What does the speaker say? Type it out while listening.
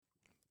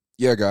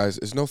Yeah, guys,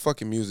 it's no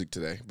fucking music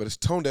today, but it's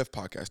Tone Deaf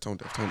Podcast. Tone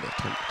Deaf, Tone Deaf,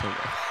 Tone Deaf, Tone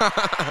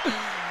Deaf.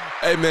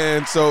 Hey,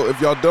 man, so if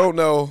y'all don't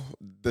know,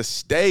 the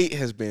state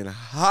has been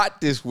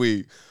hot this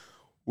week.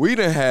 We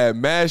done had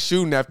mass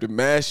shooting after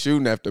mass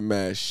shooting after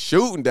mass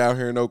shooting down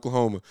here in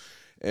Oklahoma.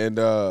 And,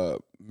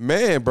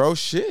 man, bro,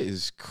 shit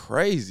is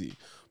crazy.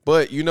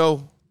 But, you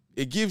know,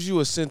 it gives you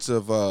a sense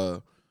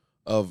of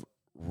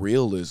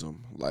realism.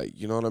 Like,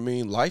 you know what I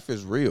mean? Life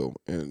is real.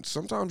 And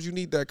sometimes you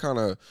need that kind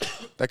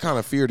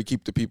of fear to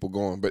keep the people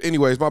going. But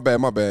anyways, my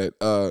bad.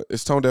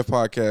 It's Tone Deaf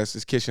Podcast.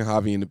 It's Kish and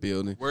Javi in the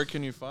building. Where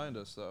can you find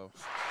us, though?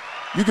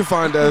 You can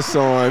find us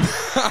on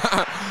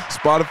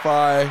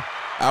Spotify,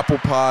 Apple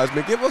Pods.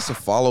 Man, give us a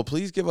follow.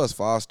 Please give us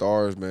 5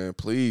 stars, man.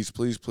 Please,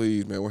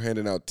 man. We're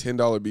handing out $10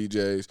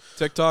 BJs.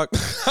 TikTok.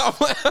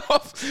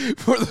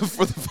 for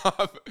the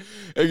 5.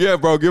 And yeah,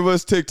 bro, give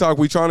us TikTok.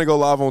 We trying to go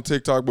live on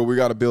TikTok, but we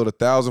got to build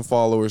 1,000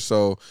 followers.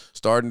 So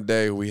starting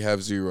today, we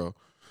have 0.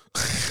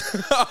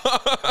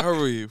 How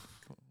are we?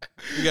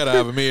 We gotta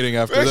have a meeting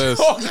after this.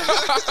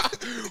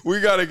 we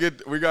gotta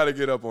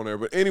get up on there.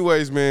 But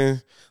anyways,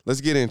 man,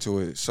 let's get into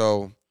it.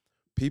 So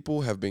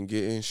people have been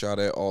getting shot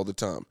at all the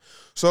time.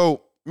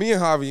 So me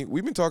and Javi,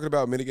 we've been talking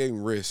about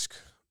mitigating risk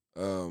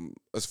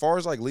as far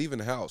as like leaving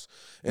the house.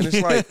 And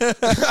it's like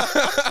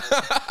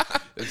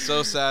it's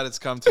so sad it's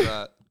come to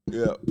that.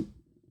 Yeah.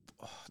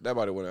 That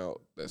might have went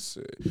out. That's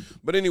it.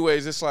 But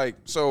anyways, it's like,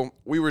 so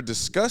we were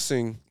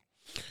discussing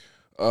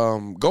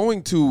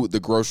going to the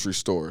grocery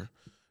store.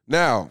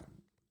 Now,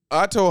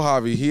 I told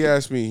Javi, he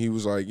asked me, he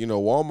was like, you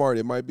know, Walmart,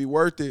 it might be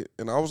worth it.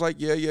 And I was like,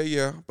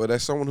 yeah. But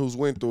as someone who's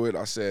went through it,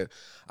 I said,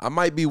 I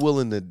might be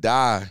willing to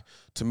die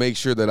to make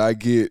sure that I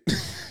get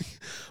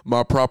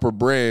my proper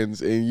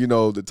brands and, you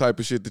know, the type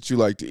of shit that you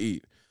like to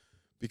eat.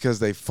 Because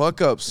they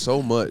fuck up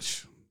so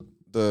much,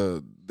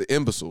 the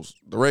imbeciles,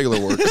 the regular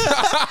workers.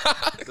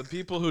 The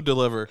people who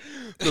deliver.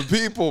 The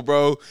people,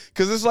 bro.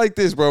 Because it's like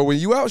this, bro. When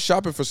you out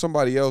shopping for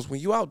somebody else, when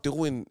you out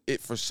doing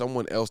it for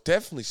someone else,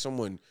 definitely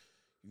someone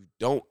you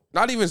don't,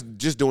 not even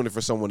just doing it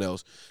for someone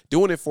else,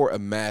 doing it for a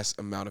mass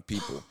amount of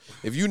people.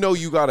 If you know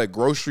you got a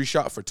grocery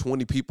shop for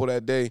 20 people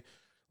that day,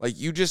 like,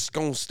 you just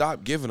gonna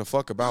stop giving a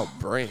fuck about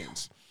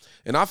brands.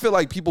 And I feel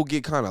like people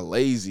get kind of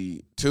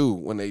lazy, too,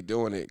 when they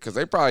doing it, because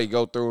they probably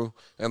go through,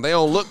 and they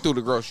don't look through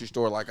the grocery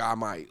store like I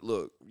might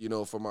look, you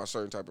know, for my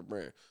certain type of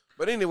brand.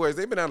 But anyways,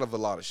 they've been out of a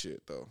lot of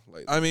shit, though.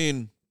 Lately. I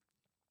mean,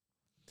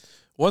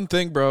 one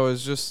thing, bro,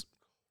 is just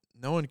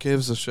no one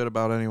gives a shit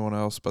about anyone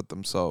else but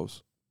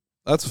themselves.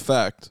 That's a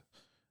fact.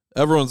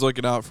 Everyone's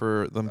looking out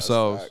for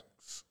themselves.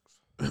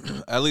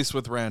 At least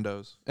with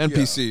randos.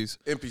 NPCs.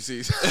 Yeah.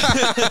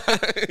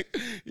 NPCs.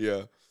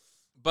 Yeah.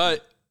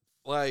 But,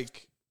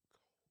 like,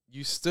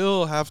 you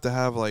still have to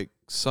have, like,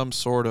 some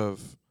sort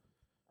of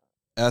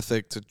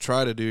ethic to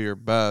try to do your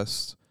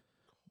best.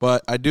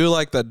 But I do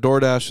like that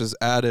DoorDash has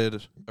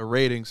added a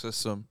rating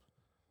system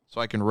so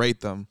I can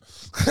rate them.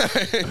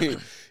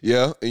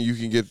 Yeah, and you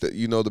can get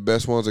the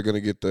best ones are going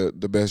to get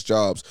the best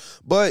jobs.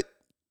 But,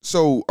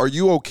 so are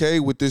you okay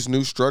with this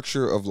new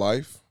structure of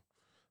life?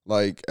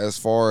 Like, as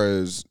far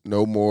as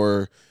no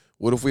more,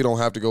 what if we don't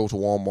have to go to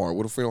Walmart?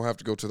 What if we don't have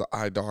to go to the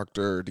eye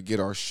doctor to get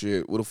our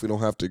shit? What if we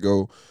don't have to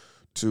go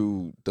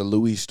to the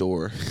Louis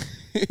store?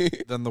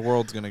 Then the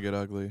world's going to get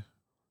ugly.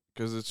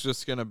 Because it's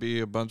just going to be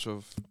a bunch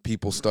of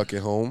people stuck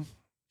at home.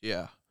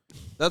 Yeah.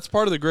 That's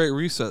part of the Great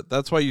Reset.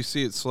 That's why you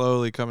see it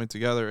slowly coming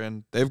together,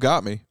 and they've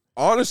got me.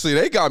 Honestly,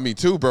 they got me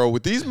too, bro.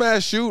 With these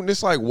mass shooting,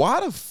 it's like, why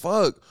the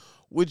fuck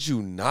would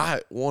you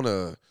not want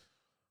to,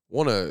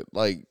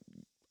 like,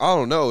 I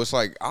don't know. It's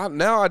like, I'm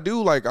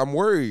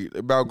worried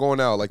about going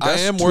out. Like,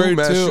 that's I am 2 worried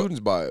mass too.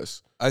 shootings by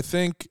us. I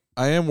think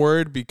I am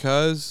worried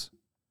because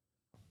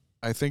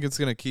I think it's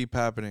going to keep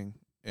happening.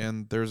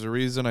 And there's a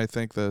reason I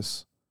think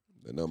this.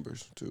 The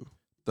numbers, too.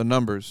 The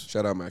numbers.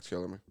 Shout out Max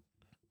Kellerman.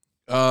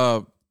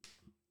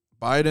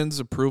 Biden's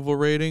approval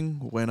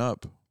rating went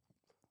up.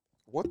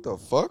 What the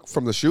fuck?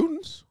 From the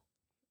shootings?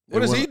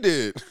 What has he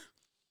did?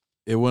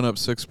 It went up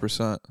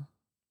 6%.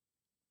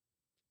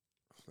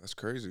 That's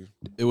crazy.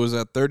 It was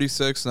at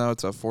 36, now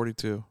it's at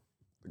 42.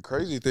 The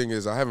crazy thing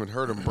is I haven't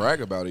heard him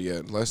brag about it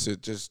yet, unless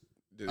it just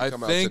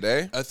come out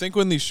today. I think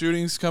when these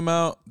shootings come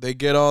out, they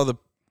get all the,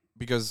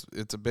 because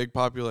it's a big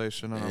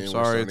population, and I'm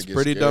sorry, it's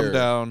pretty dumbed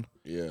down.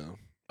 Yeah.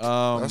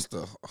 That's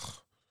the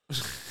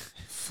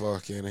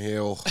fucking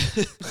hell.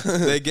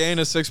 They gain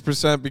a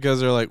 6%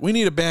 because they're like, we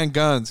need to ban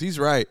guns. He's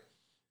right.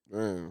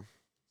 Man.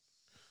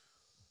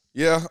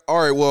 Yeah. All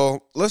right.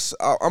 Well, let's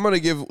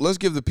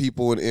give the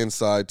people an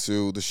insight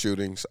to the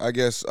shootings. I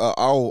guess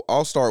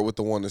I'll start with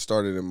the one that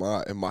started in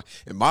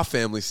my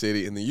family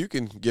city, and then you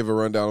can give a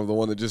rundown of the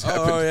one that just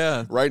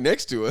happened right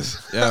next to us.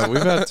 Yeah,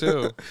 we've had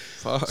 2.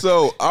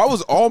 So I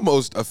was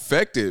almost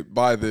affected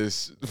by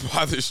this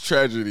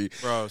tragedy,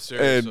 bro.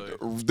 Seriously,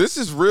 and this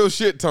is real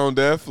shit, Tone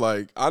Deaf.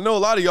 Like, I know a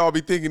lot of y'all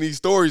be thinking these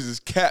stories is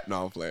cat.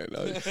 No, I'm playing.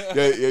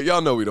 Yeah,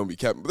 y'all know we don't be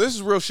capping, but this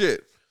is real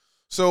shit.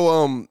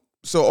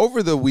 So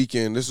over the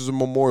weekend, this is a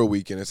Memorial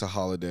weekend. It's a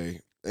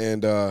holiday.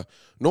 And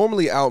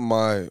normally out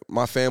in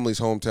my family's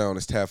hometown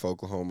is Taft,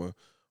 Oklahoma.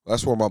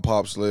 That's where my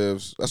pops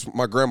lives. That's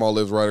my grandma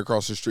lives right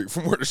across the street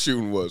from where the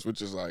shooting was,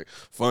 which is like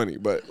funny,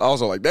 but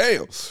also like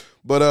damn.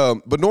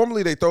 But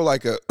normally they throw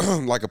like a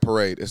like a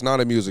parade. It's not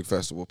a music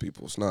festival,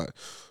 people. It's not,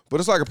 but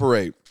it's like a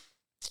parade.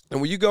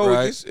 And when you go,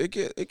 Right. it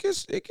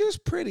gets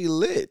pretty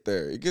lit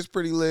there. It gets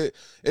pretty lit.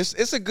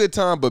 It's a good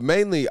time, but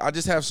mainly I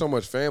just have so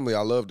much family.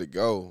 I love to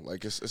go.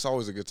 Like it's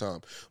always a good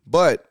time.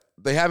 But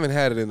they haven't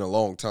had it in a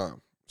long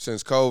time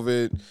since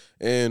COVID,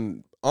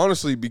 and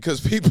honestly,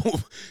 because people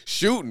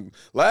shooting.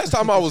 Last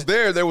time I was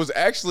there was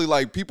actually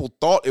like people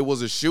thought it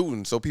was a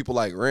shooting, so people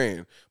like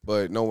ran,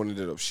 but no one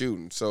ended up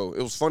shooting. So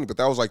it was funny, but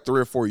that was like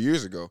 3 or 4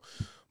 years ago.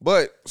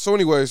 But so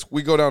anyways,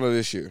 we go down to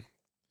this year.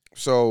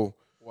 So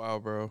Wow,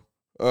 bro.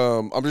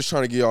 I'm just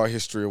trying to give y'all a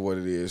history of what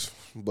it is,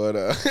 but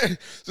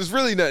it's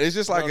really not. It's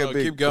just like No, a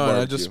big. keep going. I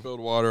barbecue. just spilled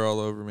water all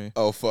over me.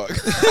 Oh fuck.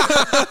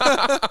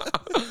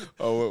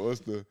 Oh,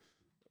 what's the?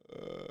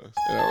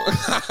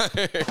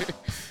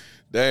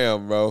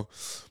 Damn, bro.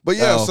 But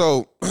yeah,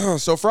 so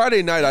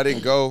Friday night I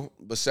didn't go,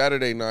 but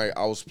Saturday night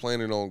I was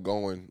planning on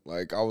going.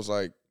 Like I was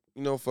like,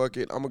 you know, fuck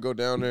it, I'm gonna go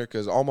down there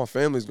because all my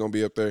family's gonna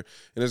be up there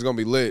and it's gonna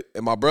be lit.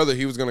 And my brother,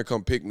 he was gonna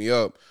come pick me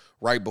up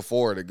right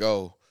before to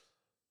go.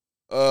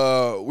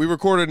 We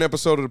recorded an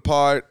episode of the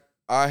pod.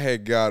 I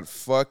had got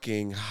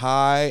fucking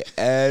high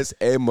as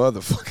a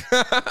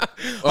motherfucker.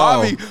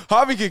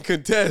 Javi can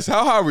contest.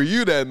 How high were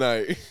you that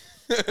night?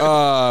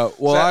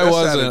 Well, I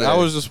wasn't. Saturday. I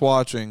was just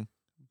watching.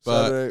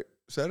 But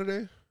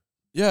Saturday?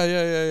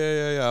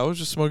 Yeah. I was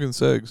just smoking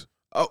cigs.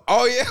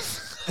 Oh yeah.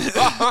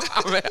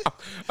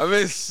 I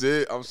mean,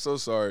 shit. I'm so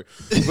sorry.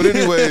 But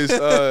anyways,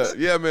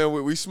 yeah, man,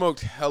 we smoked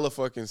hella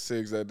fucking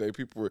cigs that day.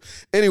 People were.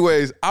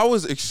 Anyways, I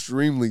was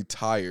extremely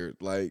tired.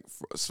 Like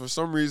for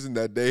some reason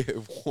that day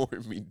had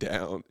worn me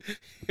down.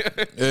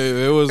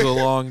 It was a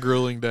long,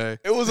 grueling day.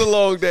 It was a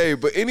long day,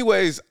 but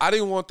anyways, I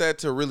didn't want that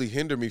to really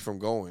hinder me from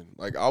going.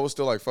 Like I was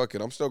still like, fuck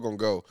it, I'm still gonna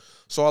go.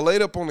 So I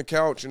laid up on the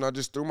couch and I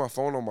just threw my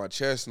phone on my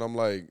chest and I'm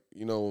like,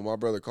 you know, when my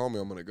brother called me,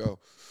 I'm gonna go.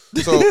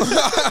 So,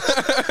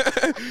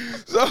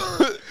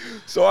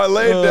 so I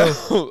laid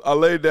down. I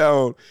laid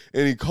down,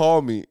 and he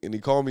called me. And he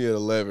called me at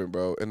 11,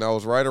 bro. And I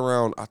was right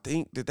around. I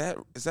think is that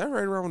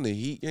right around when the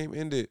Heat game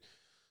ended?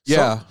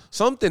 Yeah,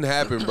 something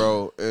happened,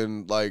 bro.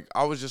 And like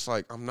I was just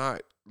like, I'm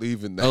not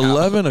leaving the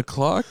 11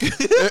 o'clock. It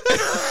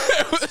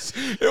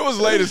was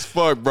late as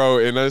fuck, bro.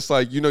 And it's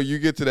like, you know, you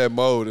get to that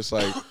mode. It's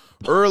like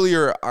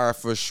earlier, I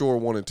for sure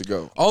wanted to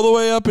go. All the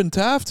way up in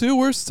Taft, too?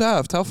 Where's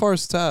Taft? How far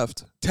is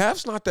Taft?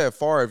 Taft's not that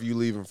far if you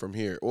leaving from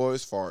here. Well,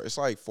 it's far. It's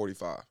like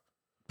 45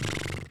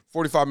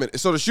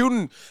 minutes. So the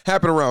shooting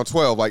happened around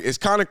 12. Like, it's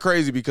kind of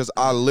crazy because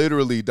I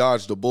literally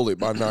dodged a bullet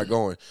by not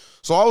going.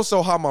 So I was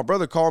so high. My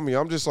brother called me.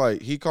 I'm just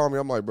like, he called me.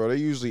 I'm like, bro, they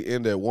usually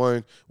end at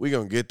 1. We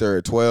going to get there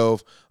at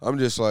 12. I'm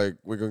just like,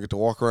 we're going to get to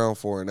walk around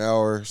for an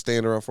hour,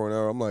 stand around for an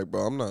hour. I'm like,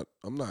 bro, I'm not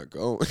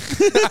going.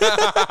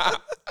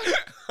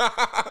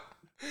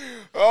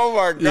 Oh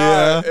my God.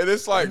 Yeah. And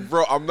it's like,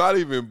 bro, I'm not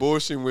even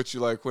bullshitting with you.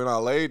 Like when I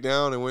laid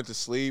down and went to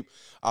sleep,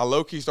 I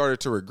low-key started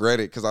to regret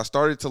it because I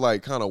started to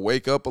like kind of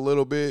wake up a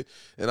little bit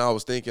and I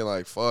was thinking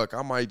like, fuck,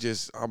 I'm like,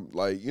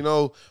 you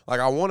know, like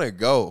I want to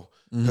go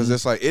because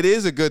it's like, it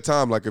is a good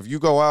time. Like if you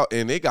go out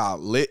and it got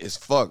lit as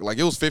fuck, like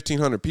it was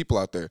 1,500 people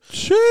out there.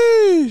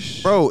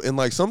 Sheesh. Bro, and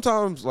like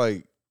sometimes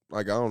like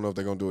I don't know if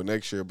they're going to do it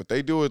next year, but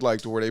they do it like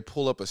to where they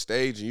pull up a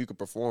stage and you can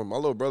perform. My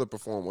little brother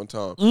performed one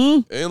time.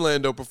 And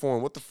Lando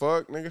performed. What the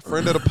fuck, nigga?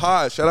 Friend of the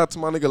pod. Shout out to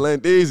my nigga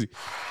Landeezy.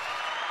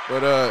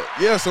 But,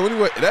 yeah, so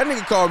anyway, that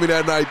nigga called me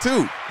that night,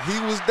 too. He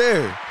was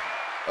there.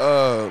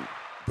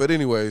 But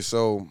anyway,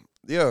 so,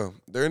 yeah,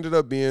 there ended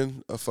up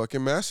being a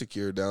fucking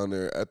massacre down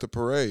there at the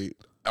parade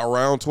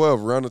around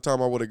 12, around the time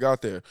I would have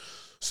got there.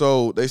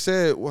 So they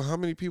said, well, how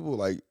many people?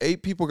 Like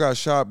 8 people got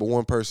shot, but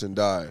 1 person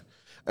died.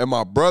 And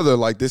my brother,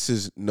 like, this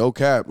is no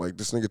cap. Like,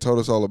 this nigga told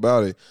us all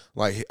about it.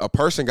 Like, a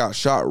person got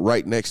shot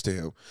right next to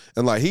him.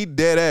 And, like, he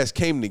dead ass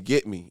came to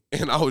get me.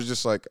 And I was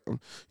just like,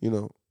 you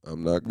know,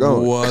 I'm not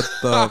going. What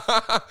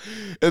the?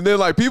 And then,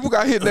 like, people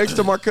got hit next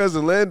to my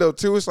cousin Lando,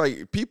 too. It's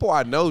like, people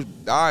I know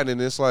died.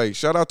 And it's like,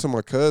 shout out to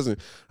my cousin.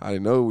 I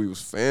didn't know we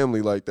was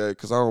family like that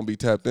because I don't be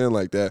tapped in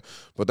like that.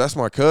 But that's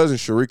my cousin,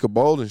 Sharika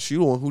Bolden. She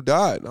the one who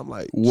died. And I'm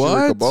like,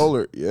 what? Sharika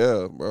Bowler?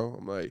 Yeah, bro.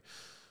 I'm like,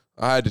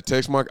 I had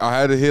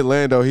to hit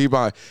Lando. He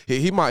my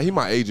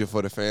agent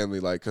for the family,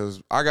 like,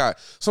 cause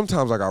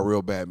sometimes I got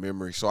real bad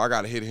memory, so I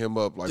gotta hit him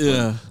up, like,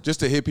 just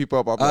to hit people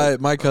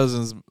up. My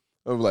cousin's.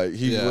 I'm like,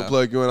 he would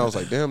plug you in. I was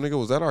like, damn, nigga,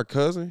 was that our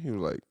cousin? He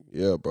was like,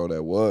 yeah, bro,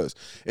 that was.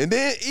 And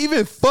then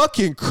even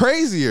fucking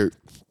crazier,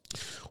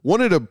 one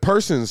of the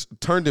persons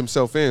turned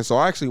himself in. So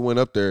I actually went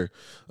up there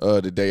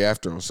the day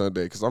after on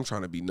Sunday because I'm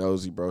trying to be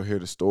nosy, bro. Hear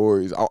the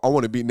stories. I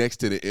want to be next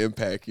to the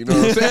impact. You know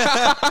what I'm saying?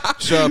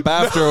 Show up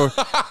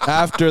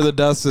after the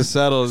dust is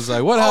settled. It's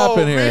like, what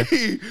happened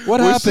here?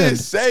 What happened?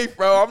 Shit's safe,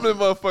 bro. I'm the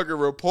motherfucking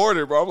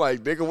reporter, bro. I'm like,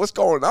 nigga, what's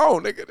going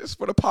on, nigga? This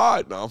for the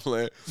pod. No, I'm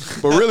playing.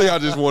 But really, I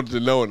just wanted to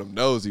know, and I'm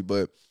nosy.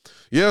 But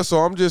yeah, so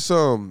I'm just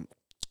I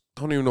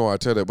don't even know why I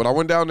tell that, but I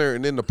went down there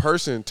and then the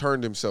person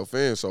turned himself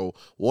in. So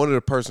one of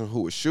the person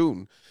who was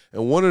shooting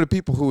And one of the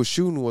people who was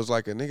shooting was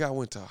like a nigga I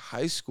went to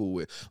high school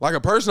with. Like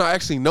a person I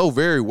actually know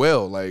very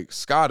well, like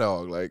Sky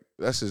Dog. Like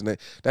that's his name.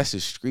 That's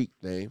his street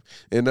name.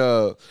 And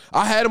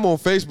I had him on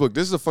Facebook.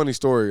 This is a funny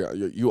story.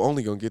 You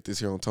only gonna get this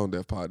here on Tone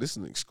Deaf Pod. This is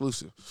an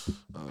exclusive.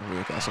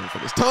 We got something for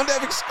this. Tone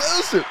Deaf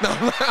exclusive.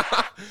 No.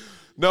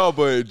 No,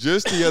 but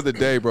just the other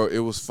day, bro, it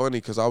was funny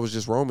because I was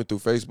just roaming through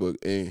Facebook,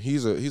 and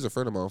he's a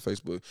friend of mine on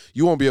Facebook.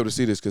 You won't be able to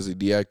see this because he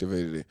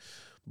deactivated it.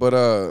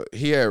 But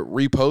he had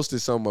reposted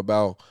something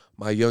about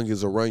my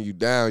youngins will run you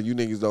down. You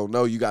niggas don't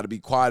know. You got to be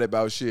quiet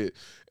about shit.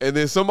 And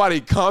then somebody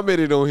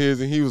commented on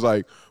his, and he was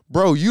like,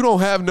 bro, you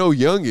don't have no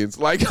youngins.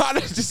 Like, I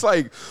was just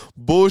like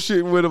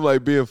bullshitting with him,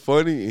 like being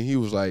funny. And he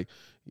was like,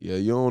 yeah,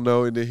 you don't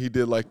know. And then he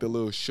did like the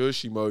little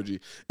shush emoji.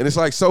 And it's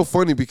like so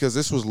funny because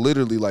this was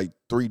literally like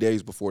 3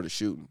 days before the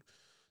shooting.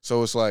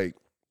 So it's like,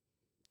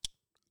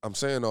 I'm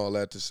saying all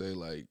that to say,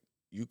 like,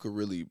 you could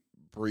really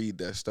breed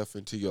that stuff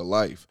into your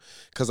life.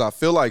 Because I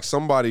feel like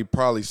somebody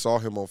probably saw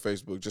him on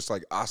Facebook, just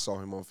like I saw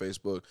him on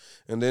Facebook.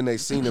 And then they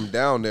seen him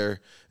down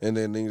there, and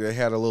then they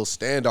had a little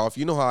standoff.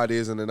 You know how it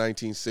is in the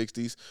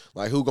 1960s.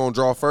 Like, who gonna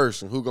draw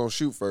first and who gonna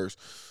shoot first?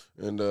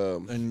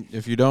 And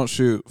if you don't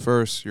shoot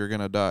first, you're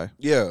gonna die.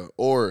 Yeah,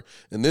 or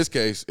in this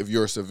case, if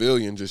you're a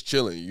civilian just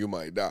chilling, you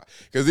might die.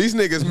 Because these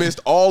niggas missed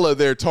all of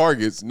their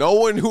targets. No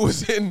one who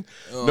was in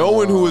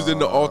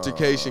the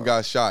altercation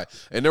got shot,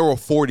 and there were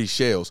 40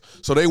 shells.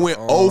 So they went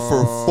 0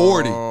 for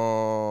 40.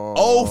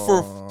 0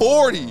 for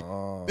 40.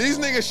 These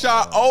niggas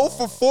shot 0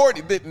 for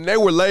 40. And they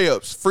were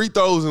layups, free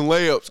throws and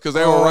layups, because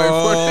they were right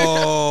footed.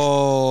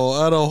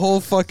 Oh, at a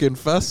whole fucking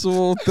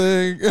festival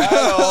thing. At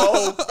a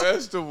whole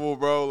festival,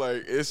 bro.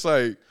 Like, it's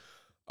like,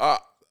 I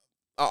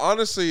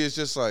honestly, it's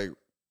just like,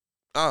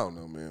 I don't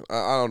know, man.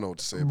 I don't know what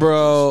to say about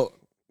bro.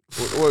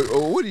 this.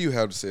 What do you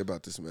have to say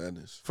about this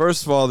madness?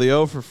 First of all, the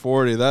 0 for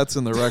 40, that's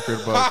in the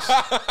record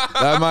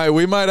books.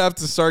 We might have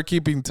to start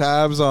keeping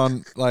tabs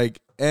on, like,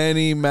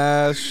 any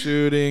mass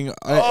shooting,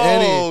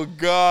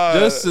 God,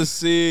 just to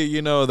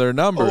see, their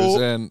numbers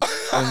and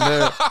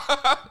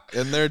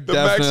they're the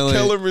definitely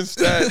Max Kellerman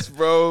stats,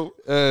 bro.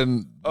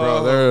 And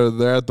bro,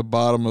 they're at the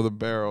bottom of the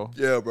barrel.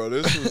 Yeah, bro.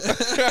 This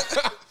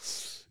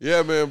was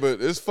yeah, man, but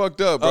it's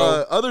fucked up,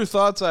 bro. Other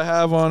thoughts I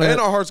have on it,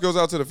 and our hearts goes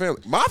out to the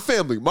family. My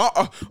family,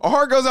 our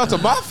heart goes out to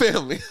my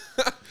family.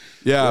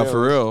 Yeah,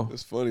 for real.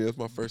 It's funny. That's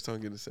my first time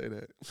getting to say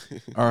that.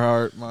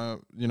 Our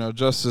heart,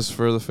 justice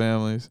for the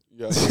families.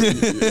 You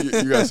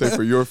gotta say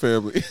for your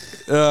family.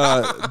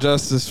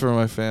 Justice for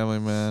my family,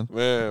 man.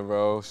 Man,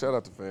 bro. Shout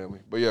out to family.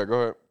 But yeah,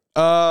 go ahead.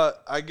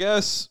 I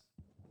guess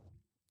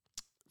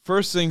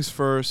first things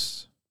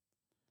first.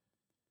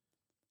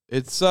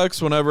 It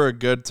sucks whenever a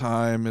good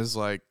time is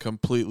like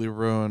completely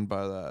ruined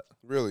by that.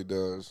 It really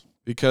does.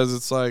 Because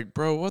it's like,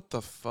 bro, what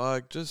the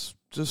fuck? Just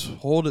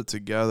hold it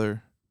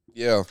together.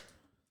 Yeah.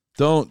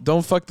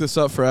 Don't fuck this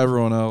up for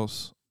everyone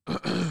else.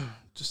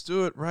 Just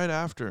do it right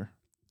after.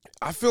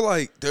 I feel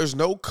like there's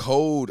no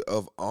code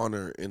of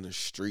honor in the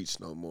streets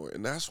no more.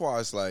 And that's why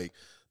it's like,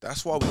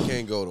 that's why we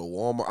can't go to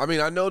Walmart. I mean,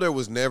 I know there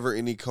was never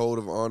any code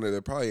of honor.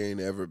 There probably ain't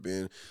ever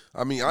been.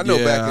 I mean, I know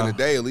back in the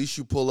day, at least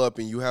you pull up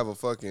and you have a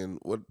fucking,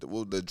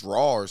 the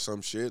draw or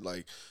some shit.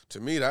 Like,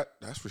 to me,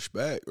 that's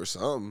respect or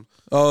something.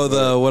 Oh,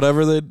 but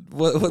whatever they,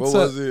 what's what that?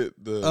 was it?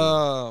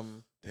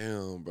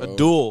 Damn, bro. A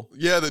duel.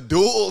 Yeah, the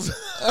duels.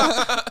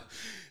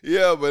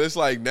 Yeah, but it's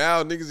like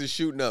now niggas is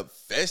shooting up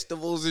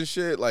festivals and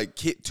shit. Like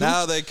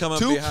now they come up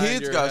two behind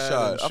kids your got head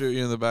shot. and shoot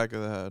you in the back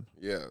of the head.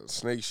 Yeah,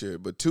 snake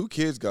shit. But 2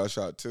 kids got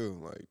shot too.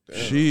 Like, damn.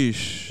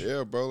 Sheesh.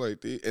 Yeah, bro.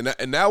 Like,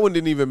 and that one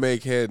didn't even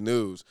make head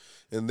news.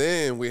 And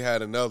then we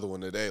had another one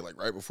today, like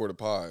right before the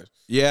pod.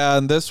 Yeah,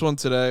 and this one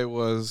today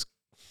was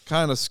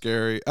kind of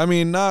scary. I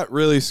mean, not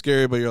really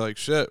scary, but you're like,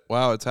 shit,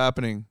 wow, it's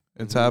happening.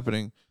 It's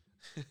happening.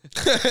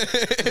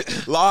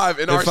 Live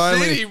in our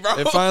city, bro.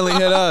 It finally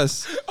hit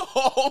us.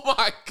 Oh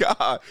my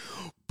God.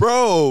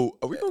 Bro,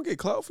 are we gonna get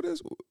clout for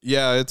this?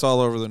 Yeah, it's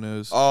all over the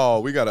news. Oh,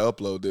 we gotta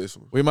upload this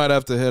one. We might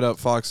have to hit up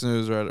Fox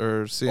News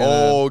or CNN.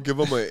 Oh, give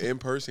them an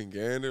in-person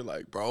gander.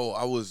 Like, bro,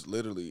 I was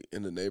literally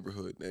in the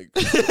neighborhood, nigga.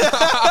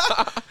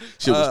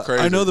 Shit was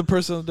crazy. I know the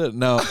person that did.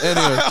 No,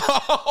 anyway,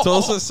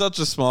 Tulsa's such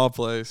a small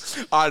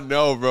place. I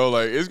know, bro.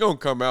 Like, it's gonna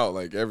come out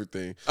like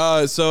everything.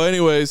 So,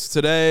 anyways,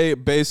 today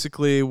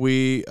basically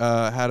we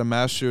had a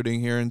mass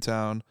shooting here in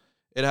town.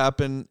 It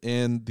happened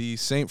in the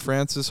St.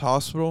 Francis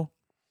Hospital.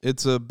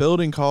 It's a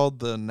building called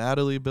the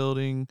Natalie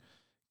Building,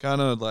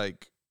 kind of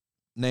like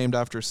named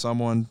after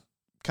someone,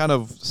 kind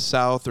of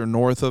south or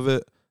north of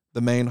it,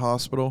 the main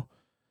hospital.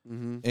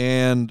 Mm-hmm.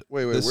 And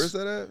wait, where's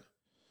that at?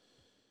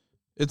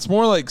 It's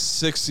more like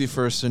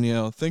 61st and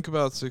Yale. Think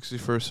about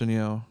 61st and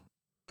Yale.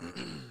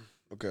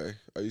 Okay,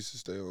 I used to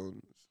stay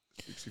on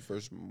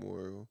 61st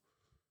Memorial.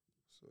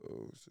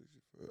 So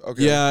 61st.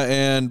 Okay. Yeah,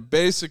 and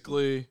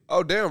basically,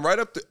 oh damn, right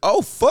up the.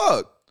 Oh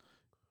fuck.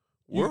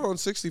 We're on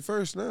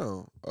 61st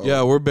now. Oh.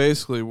 Yeah,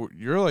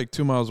 you're like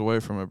 2 miles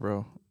away from it,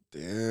 bro.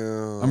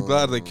 Damn. I'm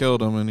glad they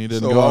killed him and he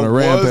didn't go on a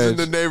rampage. I was in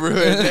the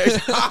neighborhood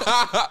next.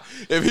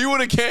 If he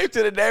would have came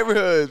to the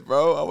neighborhoods,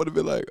 bro, I would have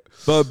been like.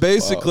 But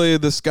basically,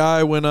 this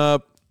guy went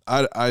up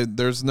I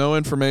there's no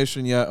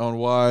information yet on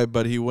why,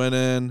 but he went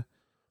in,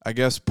 I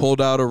guess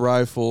pulled out a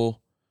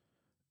rifle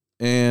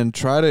and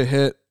tried to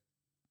hit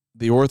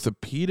the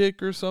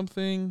orthopedic or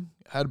something,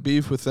 had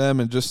beef with them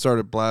and just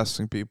started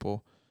blasting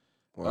people.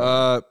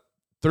 Wow.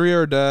 3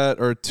 are dead,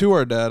 or 2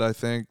 are dead, I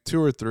think.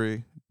 2 or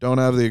 3. Don't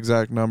have the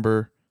exact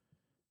number.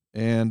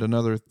 And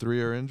another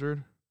 3 are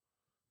injured.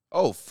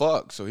 Oh,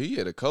 fuck. So he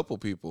hit a couple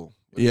people.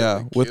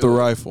 Yeah, with the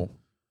rifle.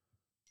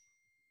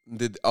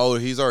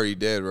 He's already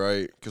dead,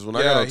 right? Because when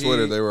I got on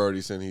Twitter, they were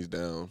already saying he's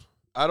down.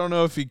 I don't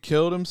know if he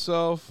killed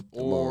himself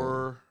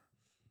or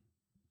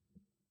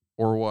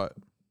what.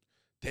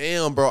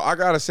 Damn, bro. I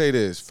got to say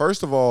this.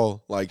 First of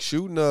all, like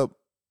shooting up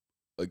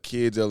a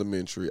kid's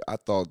elementary, I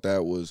thought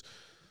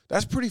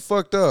that's pretty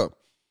fucked up.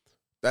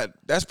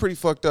 That's pretty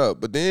fucked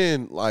up. But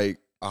then, like,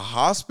 a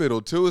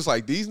hospital, too, it's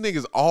like these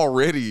niggas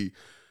already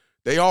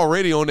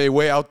on their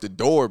way out the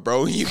door,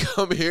 bro. You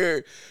come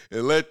here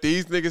and let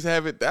these niggas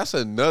have it. That's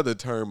another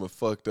term of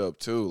fucked up,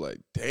 too. Like,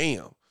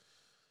 damn.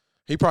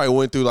 He probably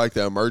went through, like,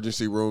 the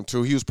emergency room,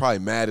 too. He was probably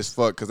mad as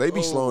fuck because they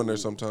be slow in there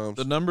sometimes.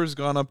 The number's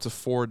gone up to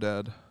 4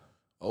 dead.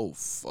 Oh,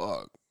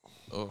 fuck.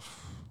 Oh.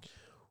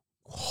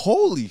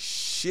 Holy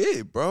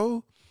shit,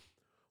 bro.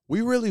 We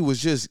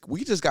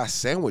just got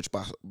sandwiched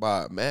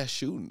by mass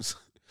shootings.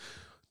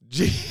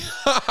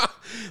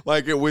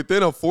 Like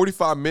within a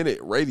 45-minute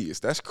radius.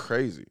 That's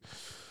crazy.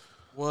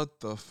 What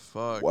the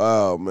fuck?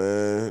 Wow,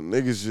 man.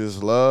 Niggas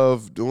just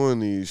love doing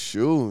these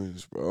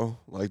shootings, bro.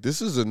 Like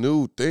this is a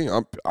new thing.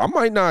 I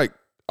might not,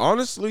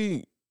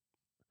 honestly,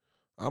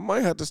 I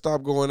might have to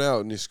stop going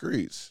out in the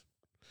streets.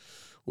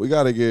 We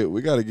gotta get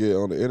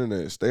on the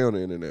internet, stay on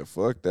the internet.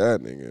 Fuck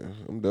that, nigga.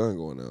 I'm done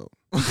going out.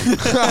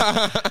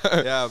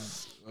 Yeah,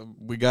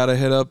 we gotta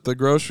hit up the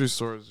grocery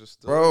stores.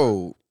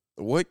 Bro,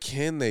 what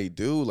can they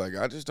do? Like,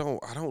 I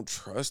don't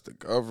trust the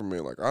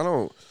government. Like,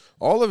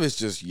 all of it's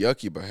just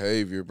yucky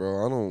behavior,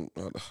 bro.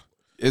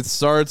 It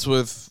starts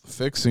with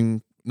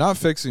not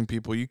fixing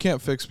people. You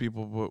can't fix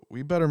people, but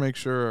we better make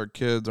sure our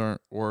kids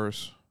aren't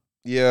worse.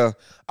 Yeah,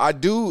 I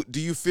do.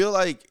 Do you feel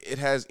like it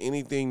has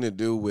anything to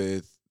do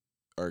with,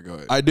 all right, go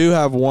ahead. I do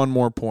have one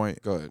more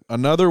point. Go ahead.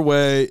 Another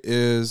way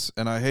is,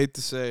 and I hate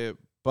to say it,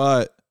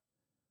 but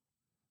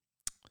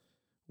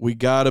we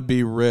gotta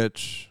be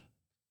rich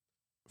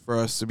for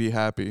us to be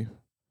happy.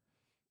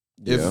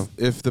 Yeah.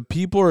 If the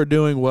people are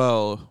doing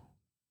well,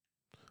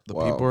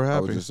 people are happy.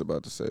 I was just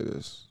about to say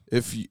this.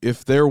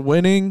 If they're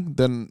winning,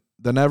 then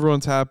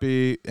everyone's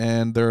happy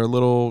and they're a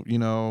little,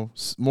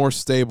 more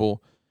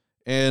stable.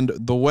 And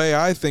the way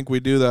I think we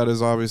do that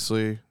is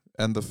obviously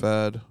end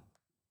the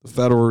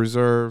Federal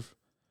Reserve,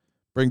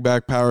 bring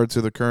back power to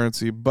the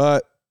currency,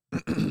 but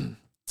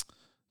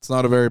it's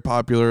not a very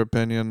popular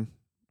opinion.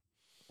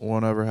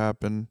 Won't ever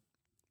happen.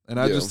 And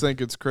I just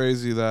think it's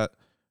crazy that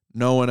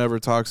no one ever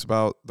talks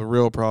about the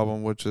real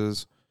problem, which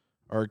is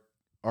our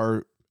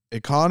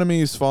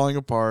economy is falling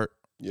apart.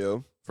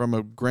 Yeah. From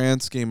a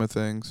grand scheme of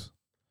things.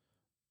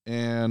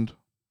 And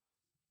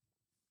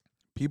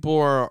people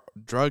are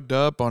drugged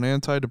up on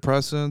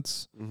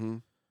antidepressants,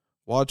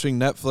 watching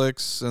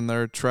Netflix and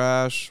their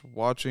trash,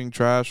 watching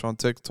trash on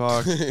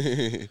TikTok,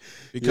 becoming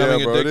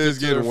addicted to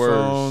their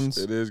phones.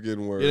 It is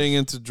getting worse. Getting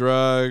into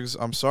drugs.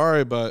 I'm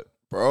sorry, but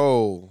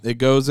bro, it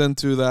goes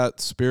into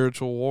that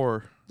spiritual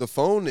war. The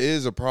phone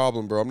is a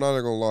problem, bro. I'm not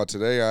gonna lie.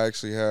 Today I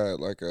actually had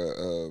like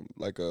a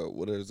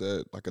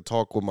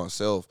talk with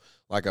myself,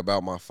 like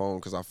about my phone,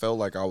 because I felt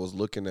like I was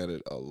looking at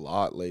it a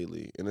lot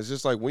lately, and it's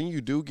just like when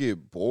you do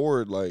get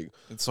bored, like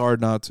it's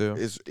hard not to.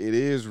 It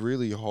is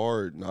really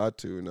hard not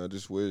to, and I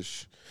just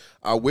wish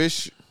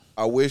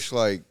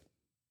like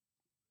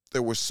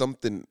there was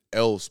something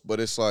else, but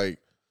it's like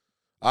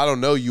I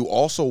don't know. You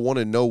also want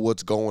to know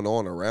what's going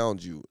on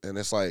around you, and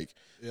it's like.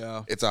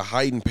 Yeah, it's a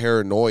heightened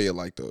paranoia,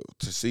 like to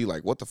see,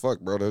 like, what the fuck,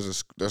 bro?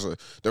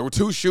 There were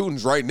 2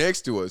 shootings right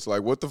next to us.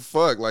 Like, what the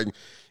fuck? Like,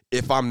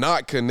 if I'm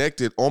not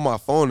connected on my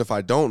phone, if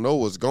I don't know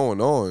what's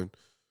going on,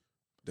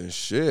 then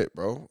shit,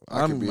 bro.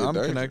 I'm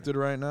connected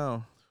right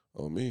now.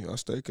 Oh, me, I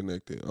stay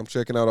connected. I'm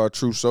checking out our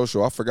True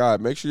Social. I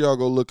forgot. Make sure y'all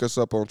go look us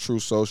up on True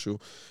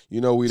Social.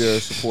 You know we there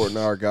supporting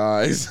our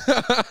guys.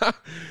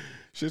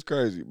 Shit's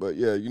crazy, but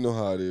yeah, you know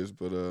how it is.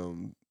 But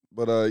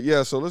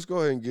yeah, so let's go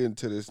ahead and get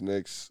into this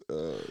next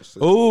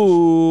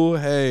oh,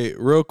 hey,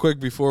 real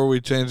quick before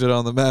we change it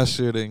on the mass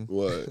shooting.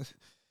 What?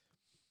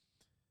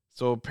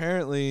 So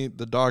apparently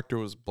the doctor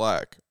was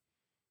black.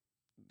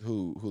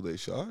 Who they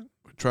shot?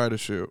 Tried to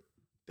shoot.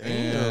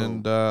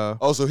 Damn.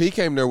 And so he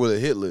came there with a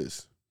hit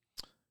list.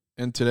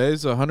 And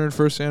today's the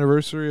 101st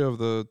anniversary of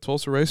the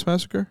Tulsa Race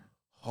Massacre.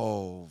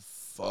 Oh,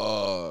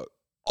 fuck.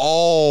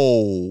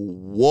 Oh,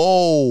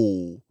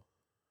 whoa.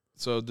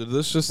 So did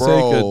this just take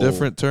a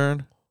different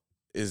turn?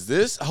 Is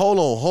this? Hold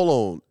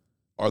on.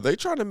 Are they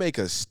trying to make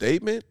a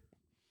statement?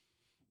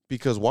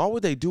 Because why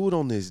would they do it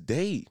on this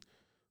date?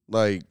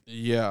 Like,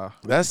 yeah,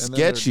 that's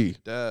sketchy.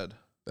 Dead.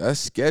 That's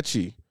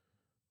sketchy.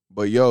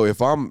 But yo,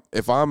 if I'm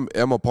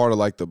a part of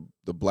like the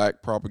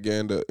black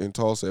propaganda in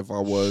Tulsa, if I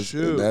was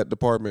in that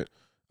department,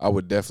 I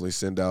would definitely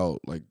send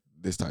out like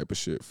this type of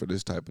shit for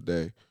this type of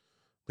day.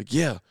 Like,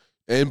 yeah.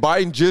 And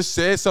Biden just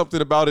said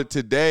something about it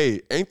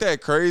today. Ain't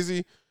that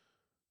crazy?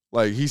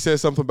 Like, he said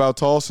something about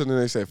Tulsa, and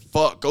they said,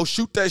 fuck, go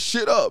shoot that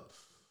shit up.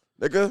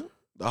 Nigga,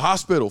 the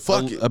hospital,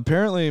 fuck it.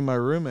 Apparently, my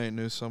roommate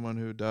knew someone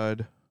who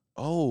died.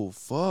 Oh,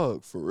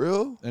 fuck, for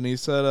real? And he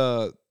said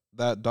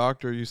that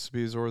doctor used to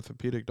be his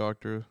orthopedic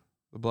doctor,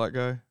 the black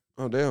guy.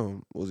 Oh,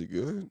 damn. Was he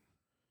good?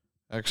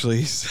 Actually,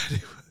 he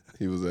said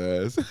he was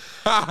ass.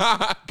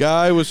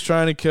 Guy was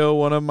trying to kill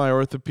one of my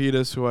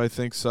orthopedists who I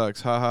think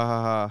sucks. Ha, ha,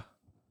 ha, ha.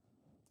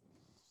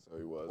 So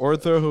he was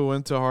Ortho who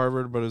went to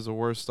Harvard but is the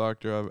worst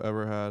doctor I've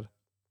ever had.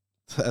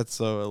 That's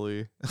so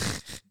elite.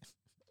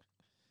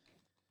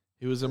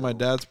 He was in my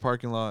dad's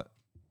parking lot.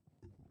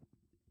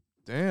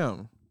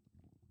 Damn.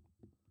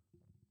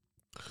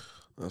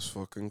 That's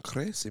fucking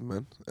crazy,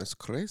 man. That's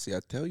crazy. I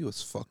tell you,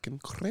 it's fucking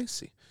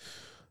crazy.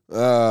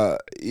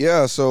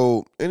 Yeah,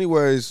 so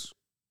anyways,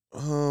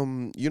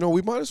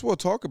 we might as well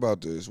talk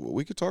about this.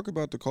 We could talk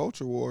about the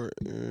culture war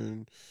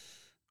and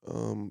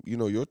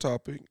your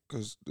topic,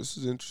 because this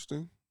is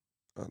interesting.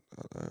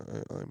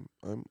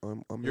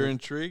 You're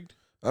intrigued?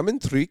 I'm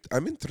intrigued.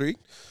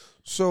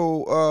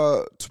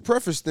 So, to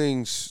preface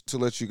things, to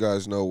let you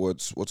guys know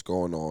what's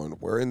going on,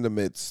 we're in the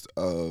midst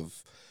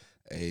of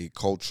a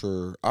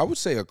culture, I would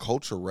say a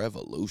culture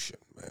revolution,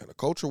 man. A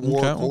culture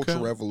war, culture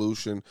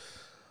revolution.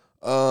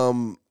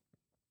 Do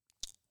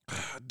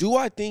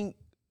I think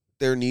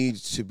there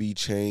needs to be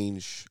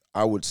change?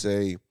 I would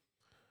say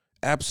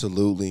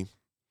absolutely.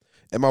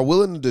 Am I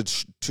willing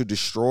to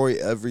destroy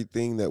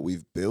everything that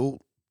we've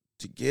built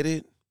to get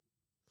it?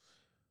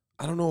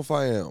 I don't know if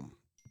I am.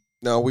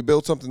 Now, we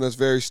built something that's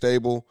very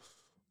stable.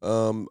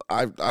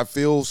 I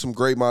feel some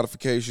great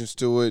modifications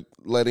to it,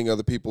 letting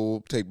other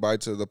people take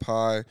bites of the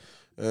pie.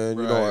 And,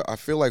 right. I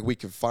feel like we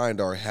can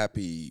find our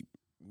happy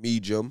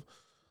medium.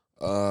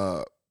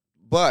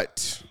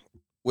 But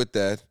with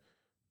that,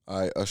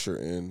 I usher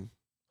in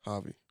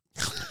Javi.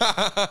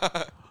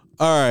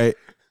 All right.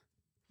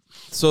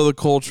 So the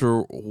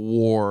culture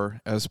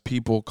war, as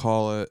people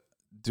call it,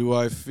 do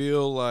I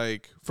feel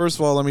like, first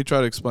of all, let me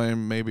try to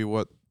explain maybe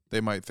what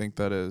they might think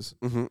that is.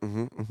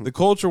 The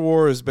culture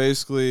war is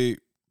basically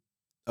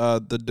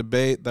the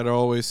debate that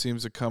always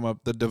seems to come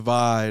up, the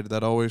divide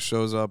that always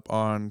shows up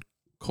on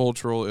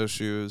cultural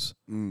issues.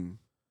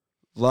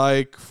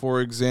 Like,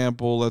 for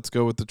example, let's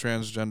go with the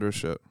transgender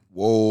shit.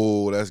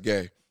 Whoa, that's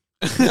gay.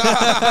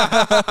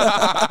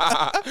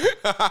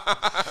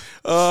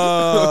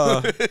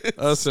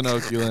 Us in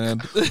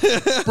Oakland.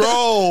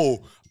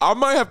 Bro, I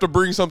might have to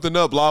bring something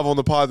up live on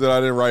the pod that I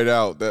didn't write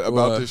out about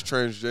What? this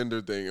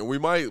transgender thing, and we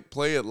might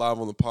play it live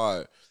on the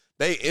pod.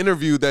 They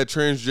interviewed that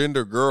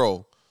transgender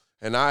girl,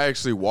 and I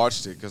actually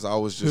watched it because I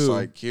was just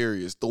like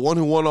curious. The one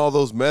who won all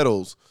those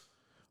medals.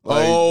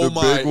 Like, oh the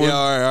my! big one. Yeah,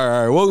 all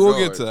right. We'll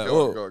get to that.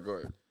 Go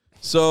ahead.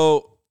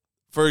 So,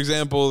 for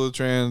example, the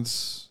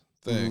trans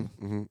thing.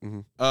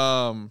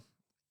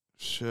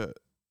 Shit.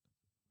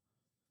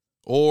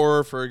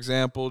 Or, for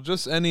example,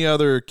 just any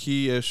other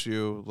key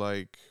issue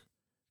like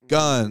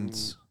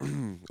guns,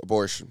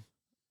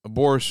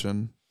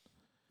 abortion,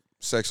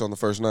 sex on the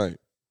first night,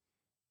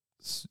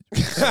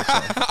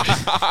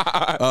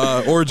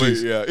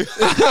 orgies. But, yeah.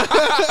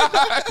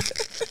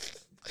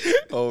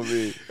 Oh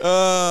me.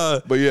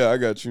 But yeah, I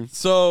got you.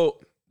 So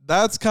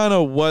that's kind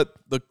of what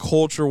the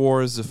culture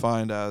war is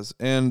defined as.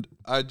 And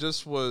I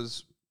just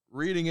was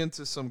reading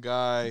into some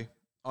guy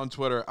on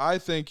Twitter. I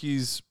think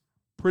he's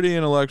pretty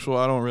intellectual.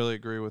 I don't really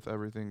agree with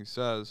everything he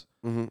says.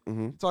 He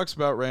talks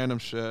about random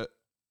shit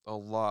a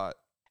lot.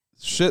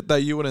 Shit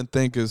that you wouldn't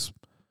think is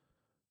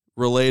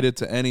related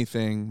to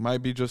anything.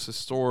 Might be just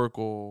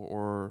historical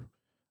or,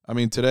 I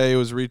mean, today he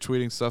was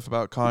retweeting stuff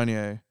about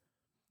Kanye,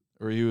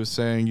 where he was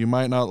saying, you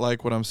might not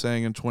like what I'm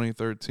saying in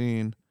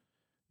 2013.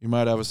 You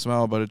might have a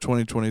smile, but in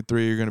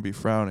 2023, you're going to be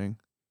frowning.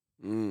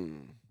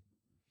 And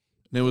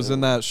it was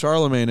in that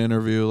Charlemagne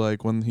interview,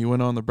 like when he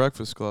went on the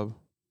Breakfast Club.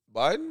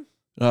 Biden?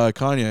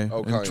 Kanye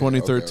in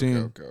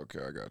 2013. Okay,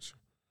 I got you.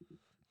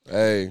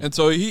 Hey. And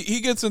so he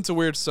gets into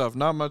weird stuff.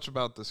 Not much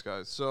about this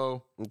guy.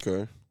 So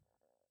okay.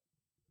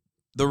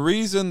 The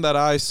reason that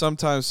I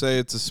sometimes say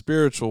it's a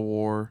spiritual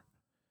war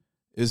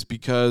is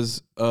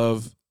because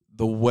of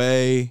the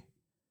way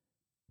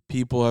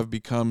people have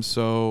become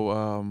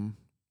so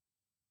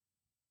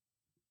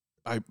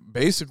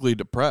basically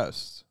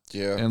depressed.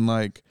 Yeah. And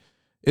like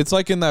it's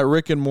like in that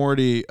Rick and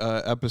Morty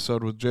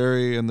episode with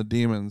Jerry and the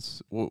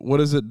demons.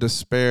 What is it?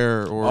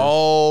 Despair or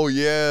oh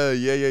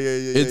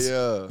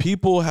yeah.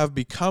 People have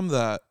become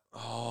that.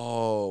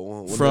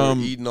 Oh, when from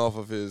they were eating off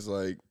of his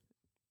like.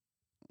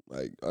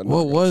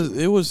 What was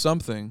it? Was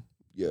something.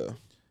 Yeah.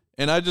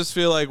 And I just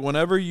feel like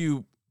whenever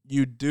you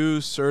do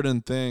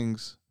certain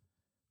things,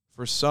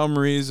 for some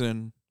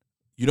reason,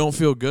 you don't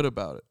feel good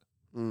about it.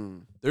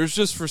 There's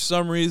just for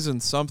some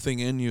reason something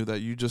in you that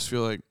you just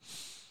feel like,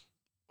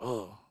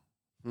 oh.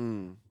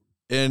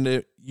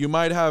 And you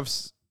might have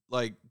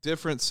like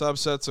different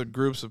subsets of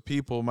groups of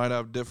people might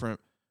have different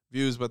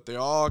views, but they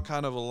all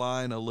kind of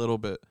align a little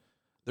bit.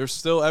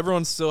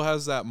 Everyone still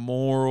has that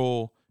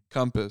moral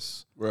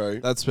compass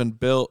Right. that's been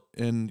built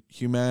in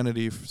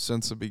humanity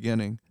since the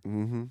beginning.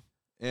 Mm-hmm.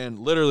 And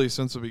literally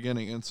since the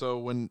beginning. And so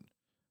when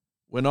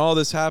all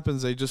this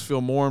happens, they just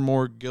feel more and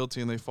more guilty,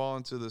 and they fall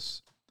into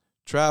this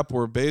trap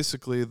where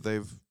basically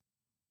they've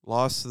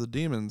lost to the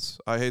demons.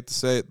 I hate to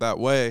say it that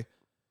way,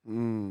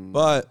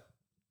 but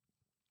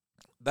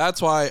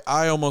that's why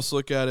I almost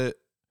look at it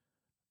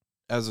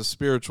as a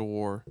spiritual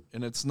war.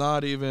 And it's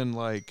not even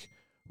like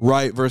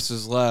right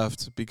versus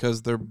left,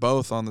 because they're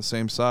both on the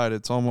same side.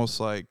 It's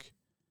almost like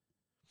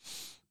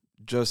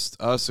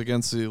just us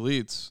against the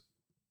elites.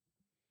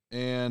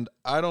 And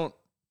I don't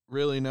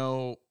really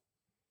know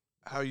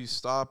how you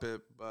stop it,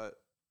 but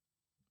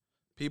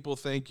people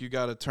think you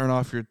got to turn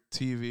off your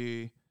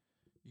TV.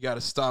 You got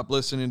to stop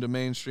listening to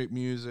mainstream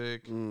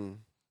music. You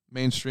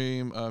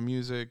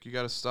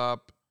got to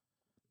stop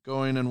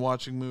going and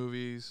watching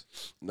movies.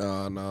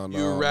 No.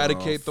 You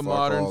eradicate the Fuck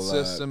modern all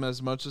system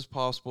as much as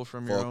possible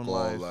from your own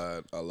life.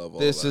 That. I love all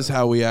This that. is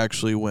how we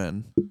actually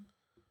win.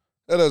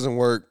 That doesn't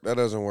work. That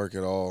doesn't work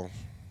at all.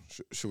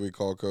 Should we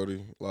call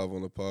Cody live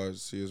on the pod,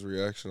 see his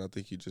reaction? I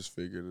think he just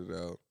figured it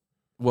out.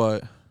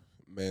 What?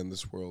 Man,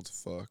 this world's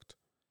fucked.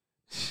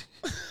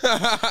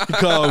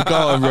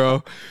 Call him,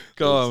 bro.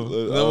 Call him.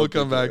 Then we'll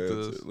come back to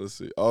this. Let's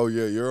see. Oh,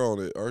 yeah, you're on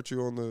it. Aren't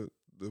you on the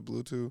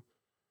Bluetooth?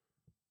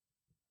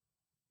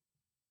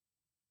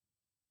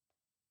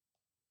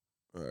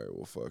 All right,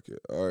 well, fuck it.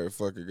 All right,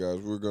 fuck it,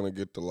 guys. We're going to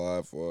get the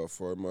live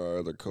for my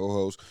other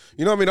co-host.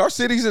 You know what I mean? Our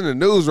city's in the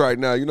news right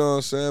now. You know what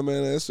I'm saying,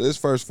 man? It's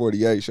first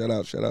 48. Shout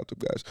out to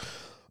guys.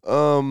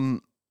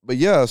 But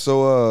yeah,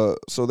 so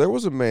there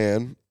was a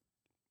man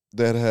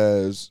that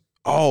has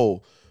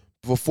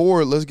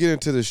before, let's get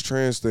into this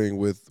trans thing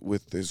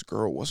with this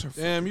girl. What's her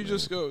Damn, you name?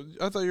 just go.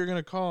 I thought you were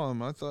gonna call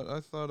him. I thought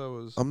I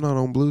was. I'm not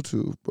on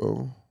Bluetooth,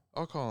 bro.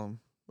 I'll call him.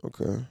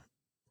 Okay.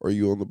 Are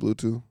you on the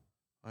Bluetooth?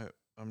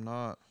 I'm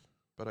not,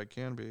 but I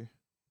can be.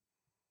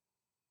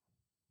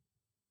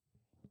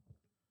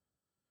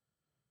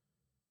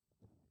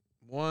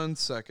 One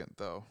second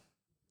though.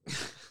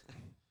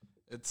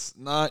 It's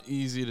not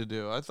easy to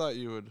do. I thought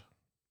you would,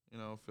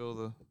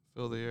 fill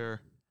the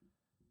air,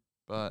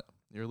 but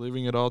you're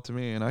leaving it all to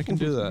me, and I can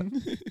do that.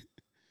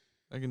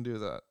 I can do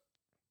that.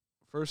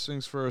 First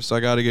things first, I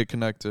got to get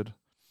connected.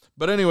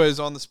 But anyways,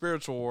 on the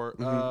spiritual war,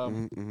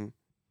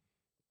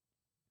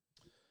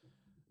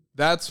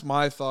 that's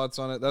my thoughts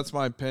on it. That's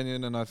my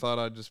opinion, and I thought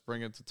I'd just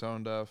bring it to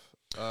Tone Deaf.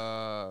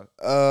 Yeah.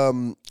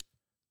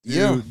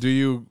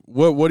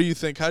 What do you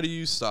think? How do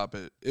you stop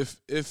it?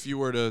 If you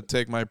were to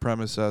take my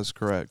premise as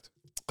correct.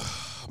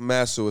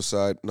 Mass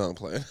suicide. No, I'm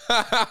playing.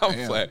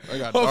 I'm playing. I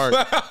got dark.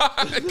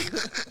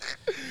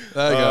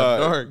 That got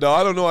dark. No,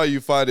 I don't know how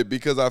you find it,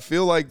 because I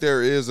feel like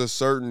there is a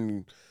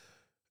certain.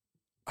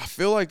 I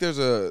feel like there's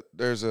a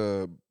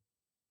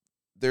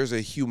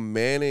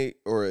humanity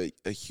or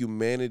a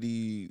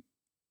humanity,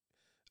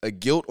 a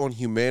guilt on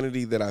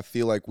humanity that I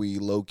feel like we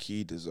low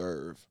key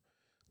deserve,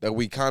 that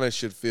we kind of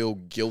should feel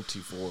guilty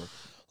for.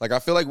 Like, I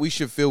feel like we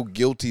should feel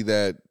guilty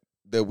that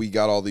we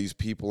got all these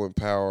people in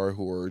power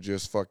who are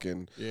just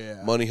fucking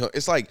money.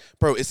 It's like,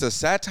 bro, it's a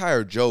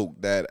satire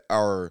joke that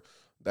our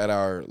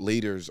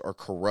leaders are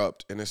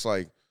corrupt, and it's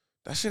like,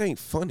 that shit ain't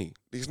funny.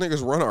 These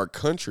niggas run our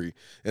country,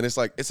 and it's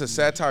like, it's a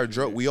satire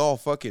joke. We all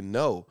fucking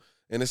know,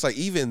 and it's like,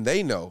 even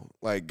they know.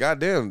 Like,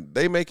 goddamn,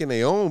 they making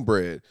their own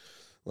bread.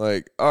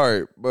 Like, all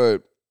right,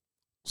 but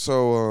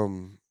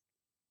so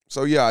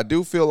yeah, I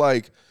do feel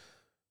like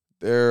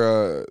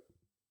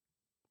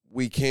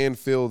we can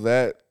feel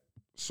that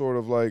sort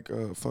of like,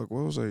 fuck,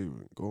 what was I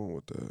even going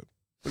with that?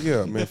 But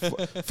yeah, man,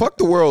 fuck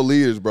the world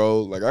leaders,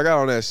 bro. Like, I got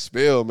on that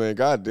spill, man.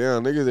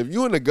 Goddamn, niggas, if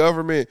you in the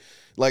government,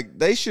 like,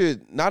 they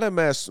should, not a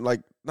mass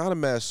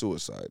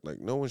suicide. Like,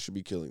 no one should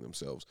be killing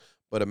themselves,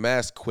 but a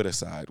mass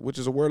quiticide, which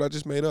is a word I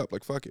just made up.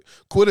 Like, fuck it.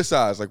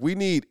 Quiticide. Like, we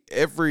need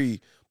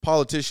every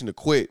politician to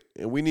quit,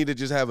 and we need to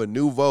just have a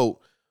new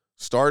vote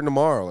starting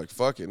tomorrow. Like,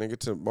 fuck it, nigga.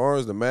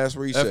 Tomorrow's the mass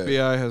reset.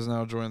 FBI has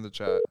now joined the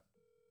chat.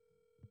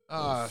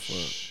 Oh,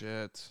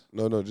 shit.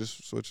 No,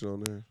 just switch it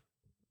on there.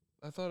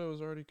 I thought it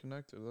was already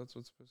connected. That's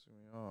what's pissing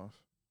me off.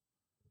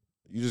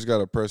 You just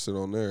gotta press it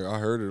on there. I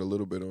heard it a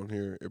little bit on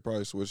here. It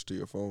probably switched to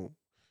your phone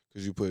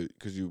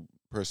because you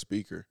press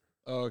speaker.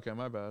 Oh, okay,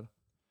 my bad.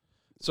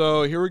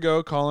 So here we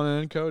go,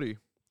 calling in Cody.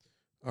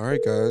 All right,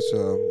 guys.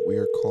 We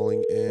are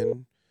calling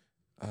in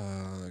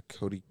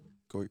Cody.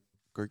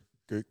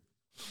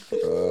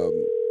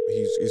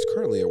 He's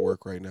currently at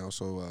work right now,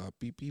 so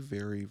be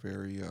very,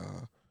 very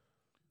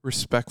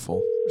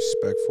respectful.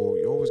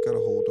 You always gotta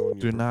hold on.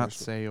 Do not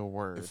say a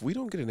word. If we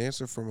don't get an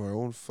answer from our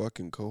own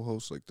fucking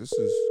co-host, like, this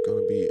is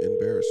gonna be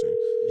embarrassing.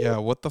 Yeah,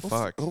 what the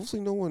fuck?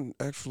 Hopefully, no one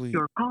actually.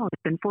 Your call has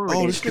been forwarded.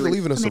 Oh, this nigga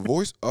leaving us a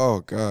voice. Oh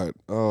God.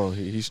 Oh,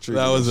 he's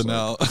treating. That was us an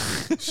L.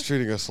 He's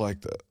treating us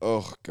like that.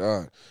 Oh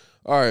God.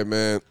 All right,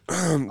 man.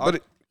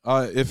 But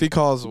if he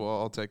calls,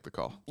 well, I'll take the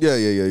call.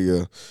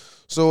 Yeah.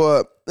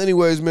 So,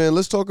 anyways, man,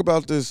 let's talk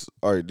about this.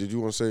 All right, did you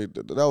want to say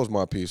that was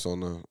my piece on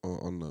the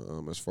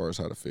as far as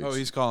how to fix? Oh,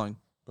 he's calling.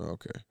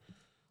 Okay.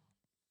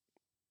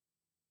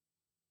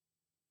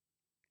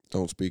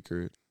 Don't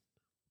speaker it.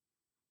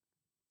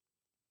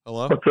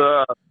 Hello? What's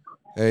up?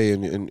 Hey,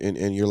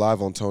 and you're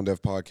live on Tone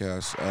Deaf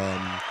Podcast.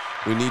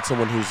 We need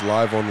someone who's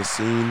live on the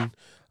scene.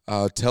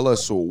 Tell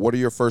us, what are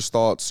your first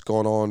thoughts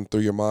going on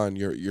through your mind?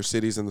 Your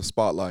city's in the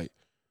spotlight.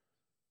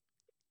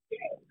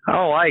 I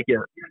don't like it.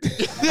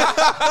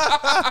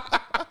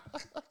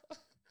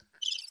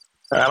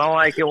 I don't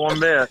like it one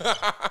bit.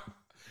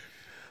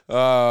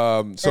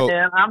 So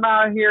And I'm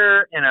out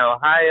here in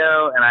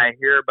Ohio, and I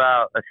hear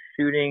about a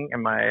shooting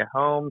in my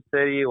home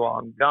city while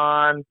I'm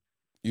gone.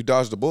 you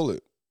dodged a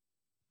bullet.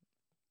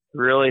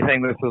 Really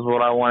think this is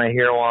what I want to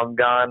hear while I'm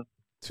gone.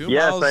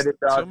 Yes, I did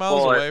dodge 2 a miles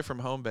bullet. away from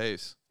home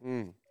base.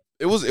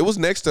 It was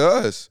next to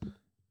us.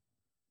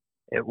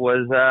 It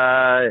was,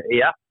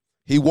 yeah.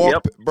 He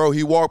walked, bro.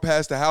 He walked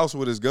past the house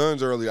with his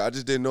guns earlier. I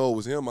just didn't know it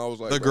was him. I was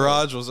like, The bro,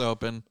 garage was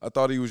open. I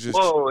thought he was just.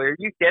 Whoa, are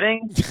you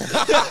kidding?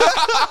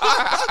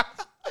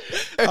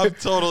 I'm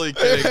totally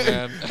kidding,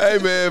 man. Hey,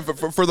 man,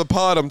 for the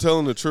pod, I'm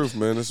telling the truth,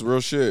 man. It's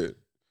real shit.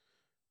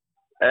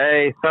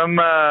 Hey, some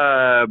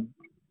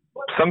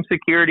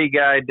security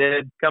guy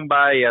did come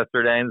by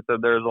yesterday and said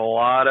there's a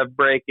lot of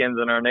break-ins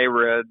in our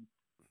neighborhood.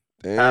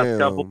 Past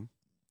couple. Damn.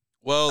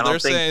 Well, I they're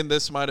don't think- saying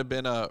this might have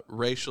been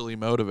racially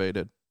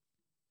motivated.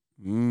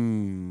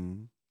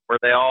 Were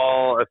they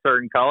all a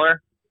certain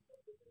color?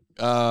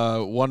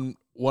 One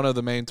of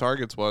the main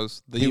targets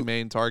was the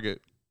main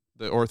target,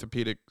 the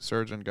orthopedic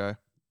surgeon guy.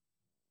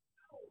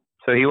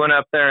 So he went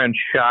up there and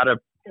shot a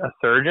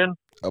surgeon?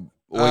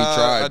 Well, he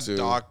tried a to.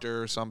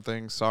 doctor or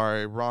something.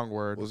 Sorry, wrong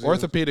word. Was he-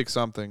 Orthopedic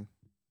something.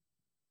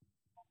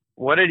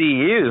 What did he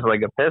use?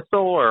 Like a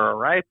pistol or a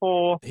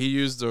rifle? He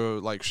used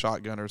a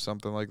shotgun or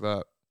something like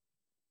that.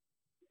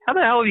 How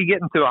the hell do you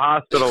get into a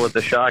hospital with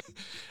a shotgun?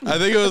 I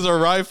think it was a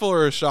rifle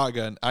or a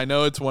shotgun. I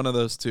know it's one of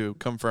those two.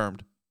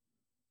 Confirmed.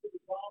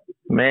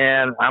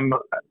 Man,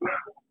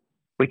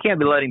 we can't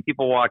be letting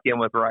people walk in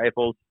with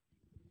rifles.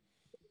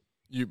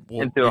 You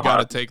Into a got to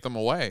hospital. take them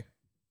away.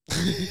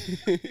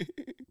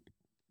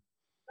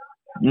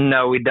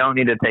 No, we don't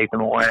need to take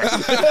them away.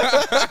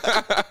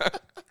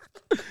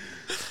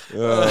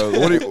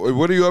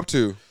 What are you up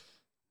to?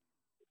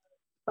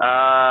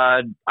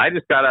 I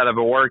just got out of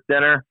a work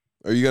dinner.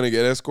 Are you gonna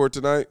get escort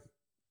tonight?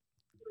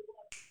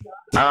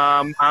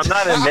 I'm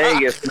not in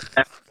Vegas,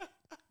 man.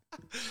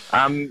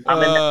 I'm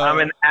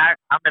in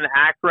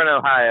Akron,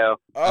 Ohio.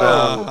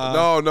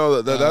 Oh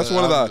no, that's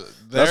one of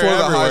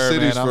the high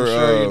cities man. for. I'm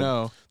sure you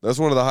know. That's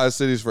one of the high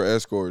cities for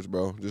escorts,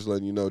 bro. Just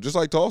letting you know. Just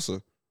like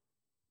Tulsa.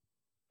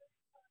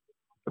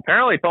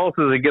 Apparently,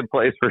 Tulsa is a good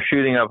place for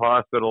shooting up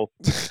hospitals.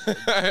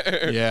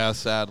 Yeah,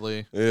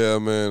 sadly. Yeah,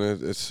 man,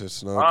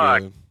 it's not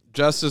Fuck. good.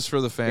 Justice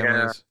for the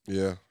families.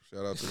 Yeah,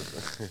 shout out to the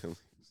family.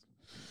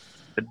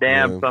 But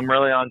damn, Yeah. so I'm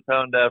really on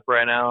tone deaf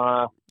right now,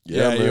 huh?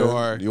 Yeah, man. you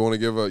are. You want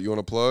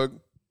to plug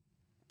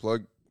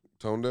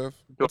Tone Deaf?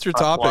 What's your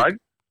Plug? topic?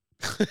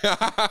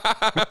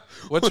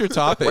 What's your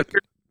topic?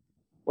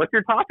 What's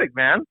your topic,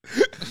 man?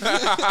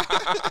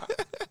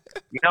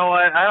 You know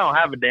what? I don't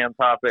have a damn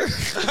topic.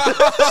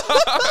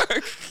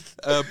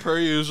 Per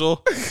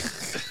usual.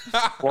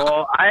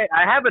 Well, I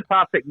have a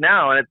topic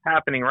now, and it's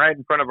happening right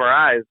in front of our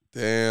eyes.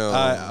 Damn.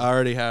 I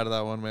already had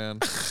that one, man.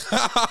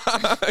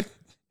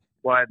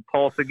 What,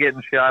 Tulsa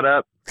getting shot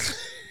up?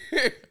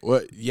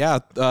 What? Yeah,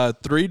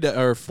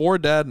 4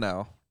 dead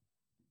now.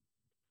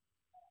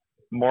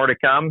 More to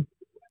come?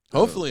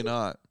 Hopefully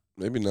not.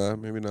 Maybe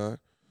not.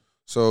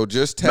 So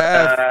just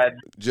Taft. I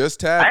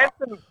have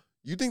some,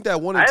 You think that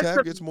one in I have Taft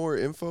some- gets more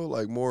info,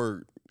 like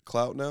more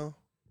clout now?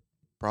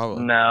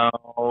 Probably. no,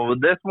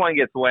 this one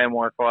gets way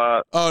more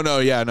clout. Oh, no,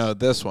 yeah, no,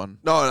 this one.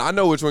 No, I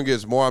know which one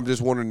gets more. I'm just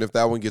wondering if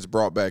that one gets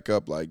brought back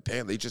up. Like,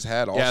 damn, they just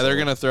had all. Yeah, they're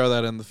going to throw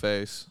that in the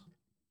face.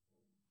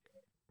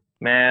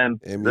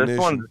 Man,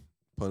 ammunition.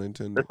 Pun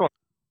intended.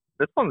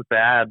 this one's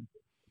bad.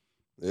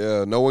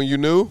 Yeah, no one you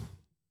knew.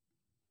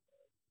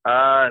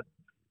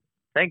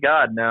 Thank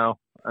God, no.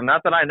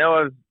 Not that I know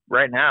of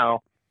right now.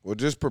 Well,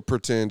 just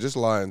pretend, just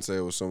lie and say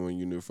it was someone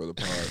you knew for the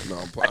pod.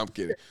 No, I'm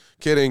kidding.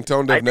 Kidding.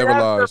 Tone Deaf never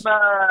lies.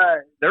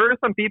 There were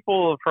some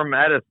people from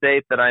out of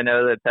state that I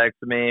know that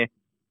texted me,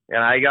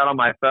 and I got on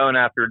my phone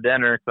after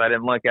dinner because I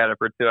didn't look at it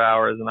for 2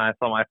 hours, and I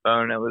saw my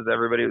phone. And it was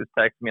everybody was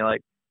texting me like,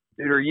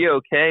 "Dude, are you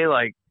okay?"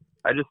 Like,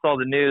 I just saw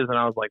the news, and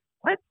I was like,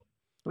 "What?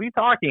 What are you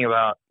talking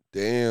about?"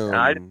 Damn. And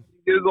I just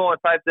Google and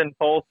typed in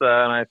Tulsa,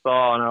 and I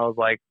saw, and I was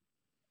like,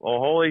 "Well,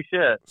 holy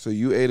shit!" So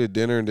you ate a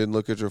dinner and didn't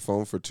look at your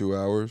phone for 2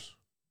 hours?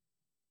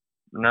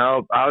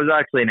 No, I was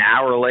actually an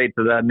hour late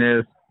to that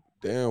news.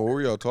 Damn, what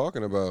were y'all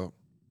talking about?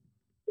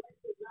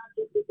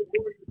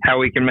 How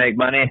we can make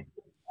money.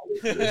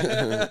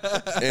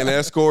 And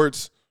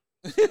escorts.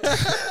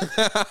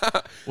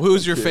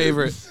 Who's your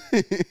favorite?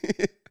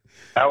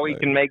 How we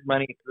can make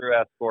money through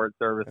escort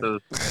services.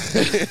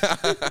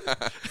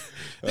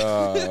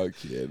 Oh,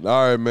 kid.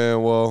 All right,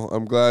 man. Well,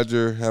 I'm glad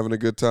you're having a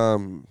good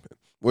time.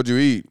 What'd you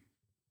eat?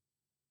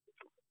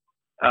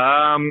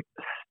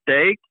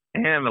 Steak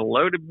and a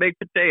loaded baked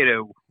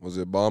potato. Was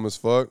it bomb as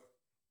fuck?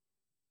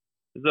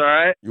 It's all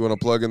right. You want to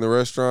plug in the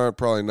restaurant?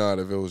 Probably not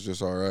if it was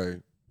just all right.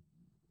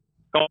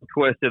 Skull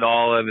Twisted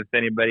Olive, if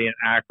anybody in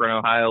Akron,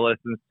 Ohio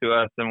listens to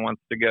us and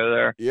wants to go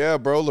there. Yeah,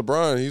 bro,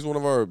 LeBron, he's one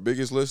of our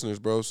biggest listeners,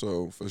 bro.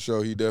 So for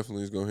sure, he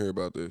definitely is gonna hear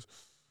about this.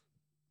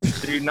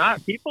 Dude,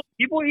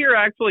 people here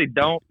actually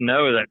don't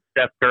know that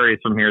Steph Curry's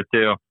from here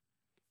too.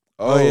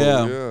 Oh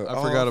yeah. I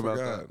forgot about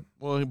forgot. that.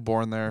 Well, he's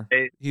born there.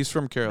 He's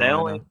from They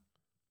Carolina.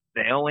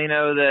 only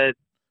know that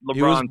LeBron's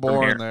He was from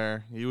born here.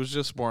 there. He was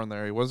just born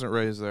there. He wasn't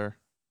raised there.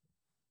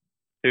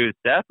 Who,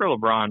 Steph or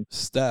LeBron?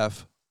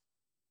 Steph.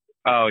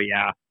 Oh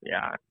yeah.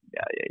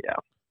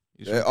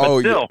 He's Yeah, from- oh,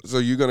 still. so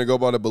you gonna go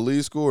by the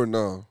Belize school or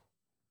no?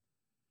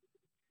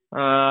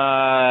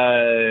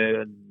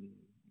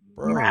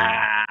 Bro,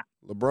 Nah.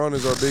 LeBron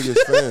is our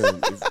biggest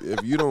fan.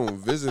 If you don't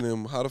visit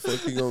him, how the fuck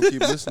he gonna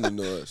keep listening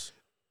to us?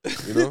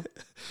 You know?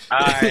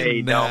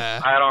 I Nah.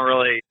 don't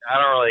really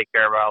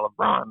care about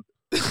LeBron.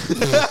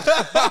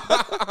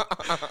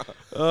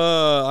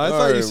 I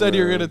thought you right, said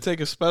you were man. going to take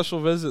a special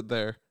visit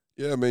there.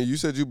 Yeah, man. You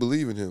said you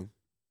believe in him.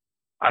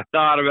 I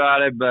thought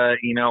about it, but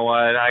you know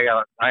what? I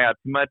got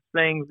too much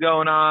things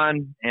going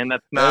on, and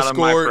that's not on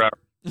my Escort.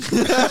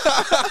 preference.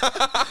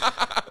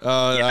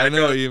 I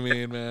know what you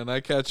mean, man. I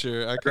catch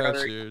your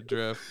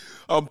drift.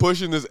 I'm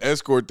pushing this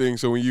escort thing,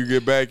 so when you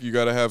get back, you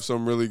gotta have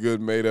some really good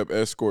made up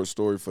escort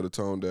story for the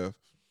tone deaf.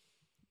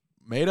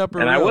 Made up or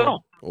And real? I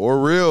will.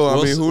 Or real. I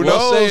We'll mean, who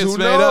we'll say knows? it's Who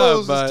made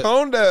knows? up, It's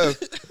tone deaf.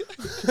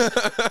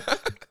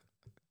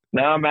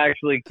 Now I'm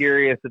actually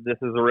curious if this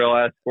is a real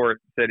escort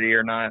city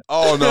or not.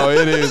 Oh no,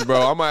 it is,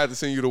 bro. I might have to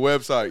send you the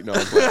website. No,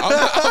 I'm playing.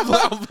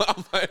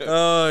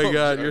 Oh, my I'm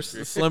God. You're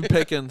joking. slim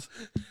pickings.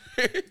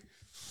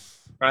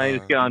 Probably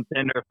just get on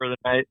Tinder for the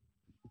night.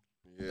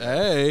 Yeah.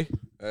 Hey.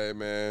 Hey,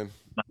 man.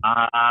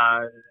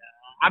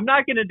 I'm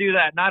not going to do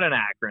that. Not in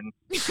Akron.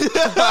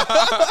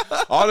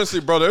 Honestly,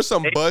 bro, there's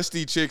some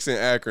busty chicks in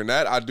Akron.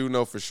 That I do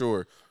know for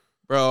sure.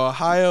 Bro,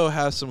 Ohio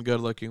has some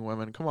good-looking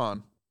women. Come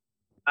on.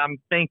 I'm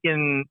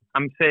thinking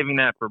I'm saving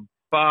that for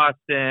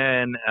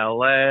Boston,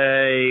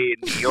 L.A.,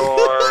 New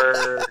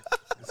York.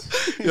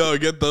 Yo,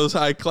 get those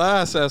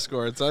high-class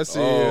escorts. I see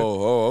you.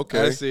 Oh,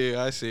 okay. I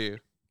see you.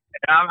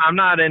 I'm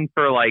not in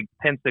for like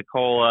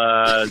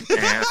Pensacola and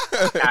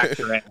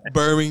Akron.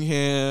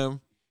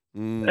 Birmingham.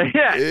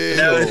 Yeah, Ew.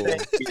 no,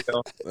 thank you.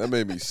 That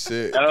made me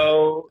sick.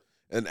 No,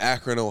 And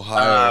Akron,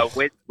 Ohio.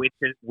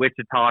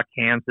 Wichita,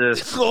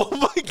 Kansas. Oh,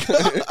 my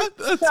God.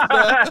 That's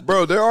bad.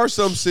 Bro, there are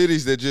some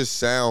cities that just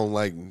sound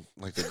like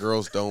the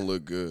girls don't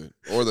look good.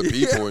 Or the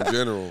people in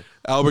general.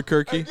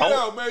 Albuquerque. Get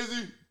out,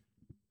 Maisie.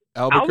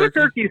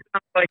 Albuquerque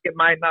sounds like it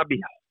might not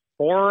be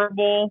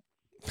horrible.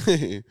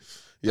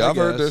 Yeah, I've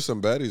heard guess. there's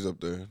some baddies up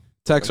there.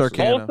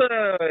 Texarkana.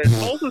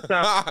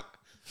 Tulsa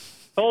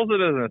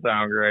doesn't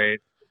sound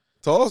great.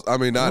 Tulsa? I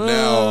mean, not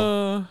now.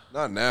 Uh,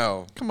 Not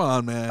now. Come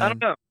on, man. I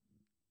don't know.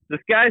 This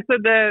guy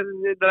said that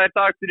I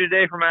talked to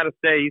today from out of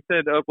state. He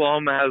said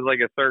Oklahoma has like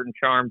a certain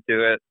charm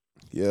to it.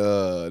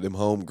 Yeah, them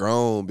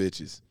homegrown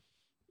bitches.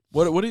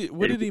 What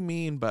did he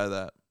mean by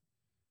that?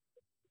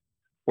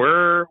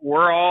 We're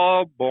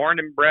all born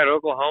and bred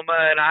Oklahoma,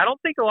 and I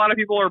don't think a lot of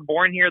people are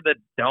born here that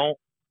don't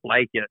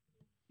like it.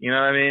 You know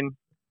what I mean?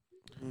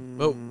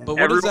 But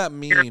what does Everyone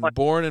that here, mean? like-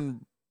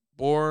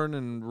 Born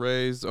and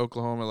raised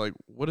Oklahoma. Like,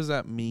 what does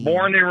that mean?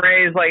 Born and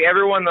raised, like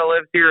everyone that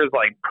lives here is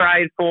like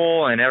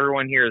prideful, and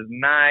everyone here is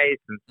nice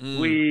and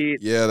sweet.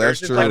 Yeah, There's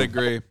that's just, true. I'd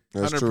agree.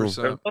 That's true.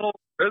 100%.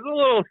 There's a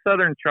little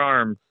southern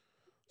charm.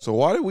 So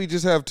why did we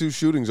just have 2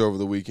 shootings over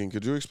the weekend?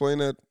 Could you explain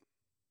that?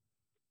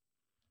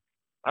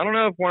 I don't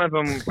know if one of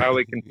them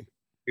probably considered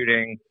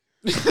shooting.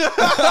 It's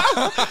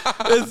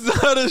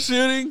not a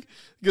shooting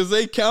because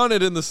they count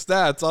it in the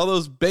stats. All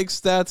those big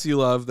stats you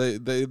love, they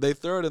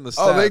throw it in the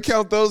stats. Oh, they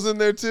count those in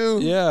there too?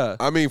 Yeah.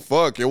 I mean,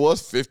 fuck, it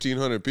was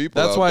 1,500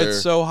 people That's out why there.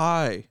 it's so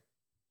high.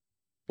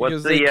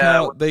 What's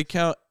Because they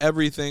count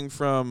everything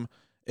from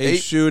a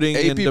shooting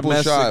 8 and people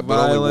domestic shot, but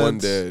only 1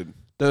 violence, dead.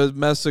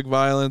 domestic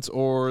violence,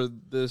 or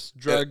this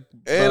drug.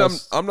 And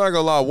bust. I'm not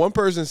gonna lie. One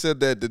person said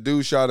that the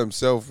dude shot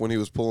himself when he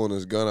was pulling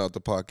his gun out the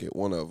pocket.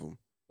 One of them.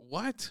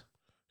 What?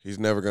 He's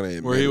never gonna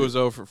admit Where he it. was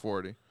 0 for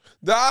 40.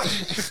 Yeah,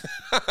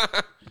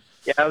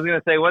 I was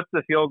gonna say, what's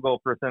the field goal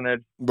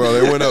percentage? Bro,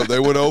 they went up. They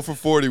went 0 for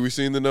 40. We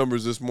seen the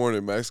numbers this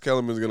morning. Max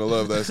Kellerman's gonna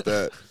love that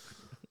stat.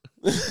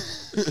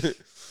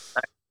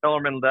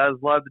 Kellerman does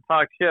love to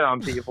talk shit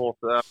on people,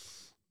 so.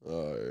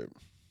 All right.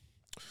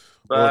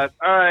 But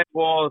all right,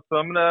 well, so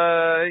I'm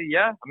gonna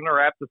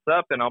wrap this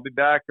up, and I'll be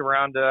back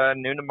around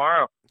noon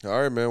tomorrow.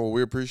 All right, man. Well,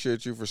 we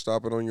appreciate you for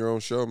stopping on your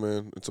own show,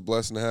 man. It's a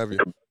blessing to have you.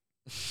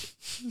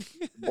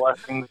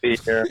 Blessing to be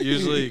here.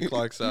 Usually he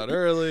clocks out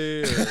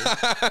early, or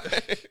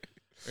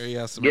he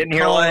has to Getting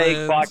here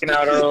late, clocking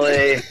out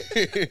early.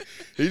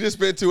 He just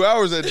spent 2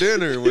 hours at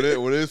dinner. When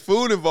there's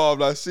food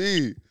involved, I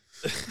see.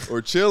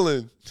 Or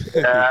chilling.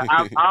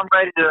 I'm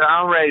ready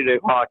to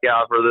clock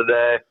out for the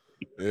day.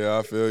 Yeah,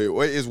 I feel you.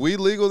 Wait, is weed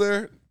legal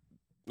there?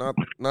 Not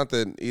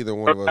that either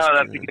one of us. No,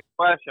 that's can. a good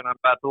question. I'm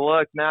about to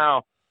look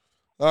now.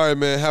 All right,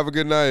 man. Have a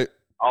good night.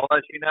 I'll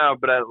let you know,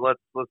 but let's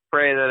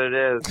pray that it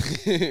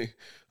is.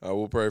 I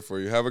will pray for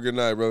you. Have a good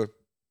night, brother.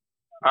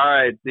 All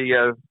right, see you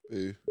guys.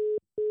 See you.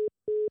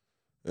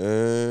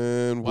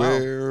 And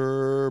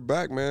we're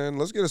back, man.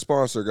 Let's get a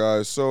sponsor,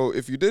 guys. So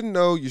if you didn't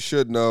know, you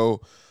should know.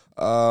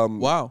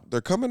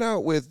 They're coming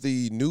out with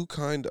the new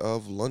kind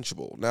of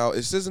Lunchable. Now,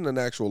 this isn't an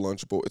actual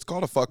Lunchable. It's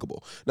called a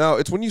fuckable. Now,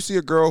 it's when you see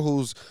a girl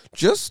who's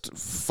just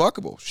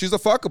fuckable. She's a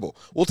fuckable.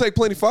 We'll take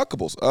plenty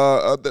fuckables.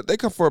 They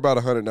come for about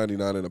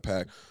 $199 in a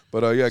pack.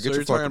 But yeah, get your fuckables. So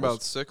you're talking about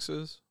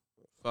 6s?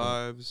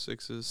 5s,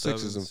 6s, 7s.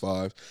 6s and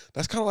 5s.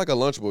 That's kind of like a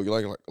Lunchable. You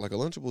like a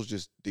Lunchable is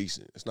just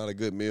decent. It's not a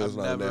good meal. It's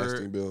not a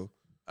nasty meal.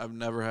 I've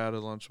never had a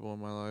Lunchable in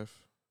my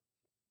life.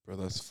 Bro,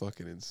 that's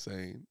fucking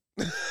insane.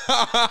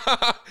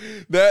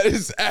 That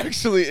is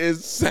actually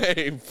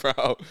insane,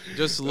 bro.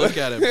 Just look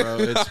at it, bro.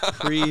 It's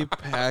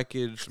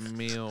pre-packaged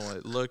meal.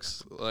 It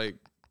looks like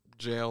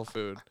jail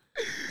food.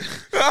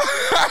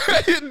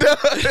 It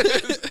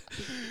does.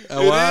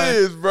 It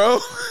is, bro.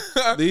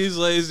 These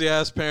lazy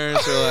ass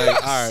parents are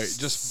like, all right,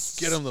 just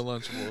get them the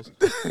Lunchables.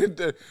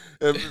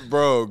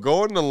 Bro,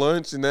 going to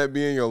lunch and that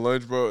being your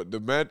lunch, bro.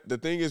 The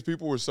thing is,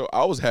 people were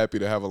I was happy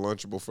to have a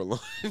Lunchable for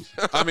lunch.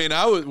 I mean,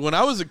 when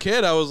I was a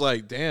kid, I was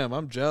like, damn,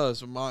 I'm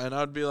jealous. And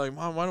I'd be like,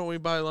 Mom, why don't we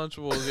buy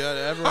Lunchables?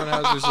 Yeah, everyone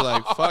has this.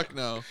 Like, fuck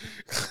no.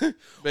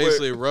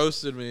 Basically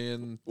roasted me.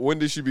 And when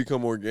did she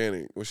become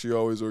organic? Was she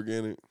always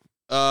organic?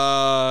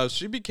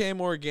 She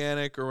became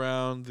organic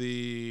around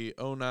the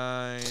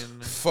 09.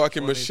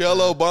 Fucking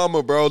Michelle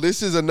Obama, bro.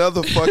 This is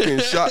another fucking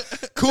shot.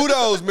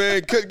 Kudos,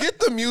 man. Get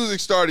the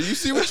music started. You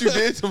see what you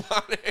did to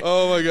my name?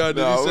 Oh my God.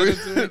 Did you send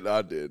it to me?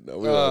 I did. No,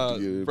 we don't have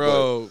to get it.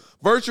 Bro.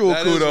 Virtual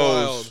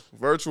kudos.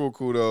 Virtual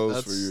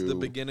kudos for you. That's the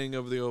beginning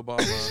of the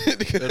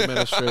Obama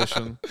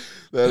administration.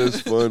 That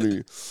is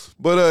funny.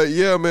 But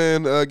yeah,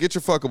 man, get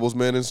your fuckables,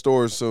 man, in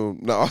stores soon.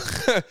 No.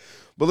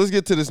 But let's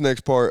get to this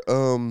next part.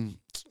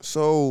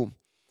 So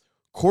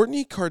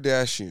Kourtney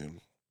Kardashian.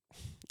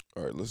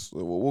 All right,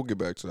 we'll get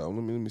back to that.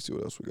 Let me see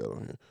what else we got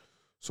on here.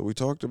 So we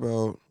talked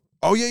about.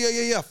 Oh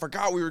yeah.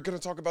 Forgot we were gonna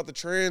talk about the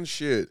trans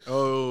shit.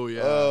 Oh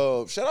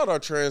yeah. Shout out our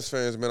trans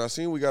fans, man. I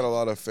seen we got a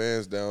lot of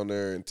fans down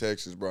there in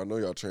Texas, bro. I know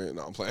y'all trans.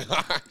 No, I'm playing.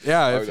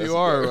 Yeah, if you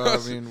are, I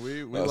mean,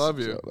 we love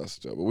you. That's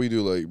the job, but we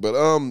do like. But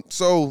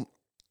so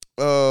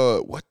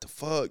what the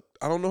fuck?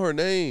 I don't know her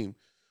name.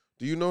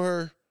 Do you know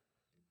her?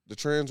 The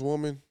trans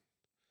woman,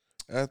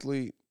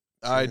 athlete.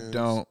 I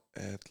don't.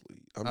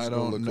 Athlete. I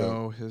don't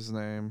know his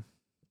name.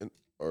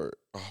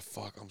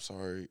 Fuck. I'm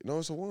sorry. No,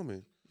 it's a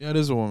woman. Yeah, it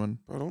is a woman.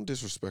 Bro, don't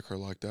disrespect her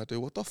like that, dude.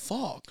 What the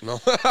fuck?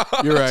 No.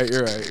 You're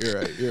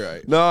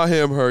right. Nah,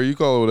 her. You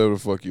call her whatever the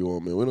fuck you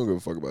want, man. We don't give a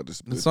fuck about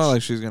this bitch. It's not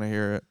like she's gonna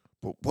hear it.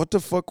 But what the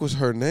fuck was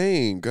her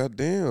name?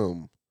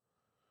 Goddamn.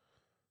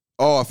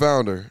 Oh, I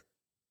found her.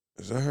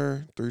 Is that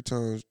her? 3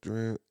 times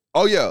Durant.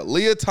 Oh yeah,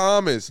 Leah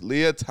Thomas.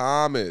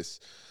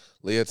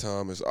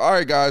 All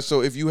right, guys.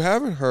 So if you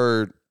haven't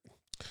heard,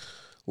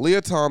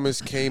 Leah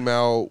Thomas came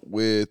out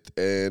with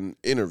an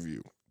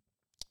interview.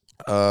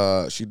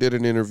 She did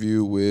an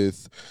interview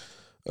with,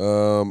 I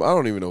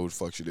don't even know who the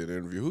fuck she did an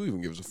interview. Who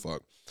even gives a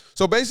fuck?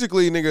 So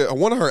basically, nigga,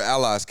 one of her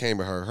allies came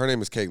to her. Her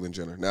name is Caitlyn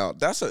Jenner. Now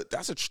that's the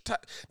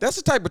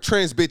type of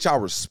trans bitch I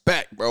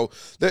respect, bro.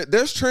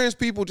 There's trans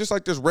people just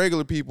like there's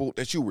regular people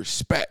that you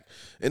respect,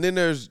 and then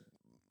there's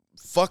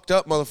fucked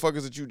up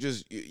motherfuckers that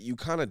you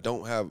kind of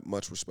don't have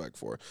much respect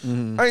for.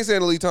 Mm-hmm. I ain't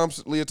saying Leah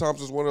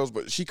Thompson is one of those,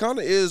 but she kind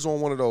of is on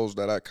one of those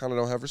that I kind of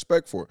don't have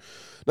respect for.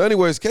 Now,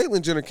 anyways,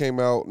 Caitlyn Jenner came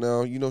out.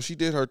 Now, you know, she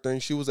did her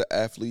thing. She was an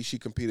athlete. She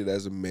competed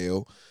as a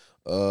male.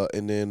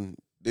 And then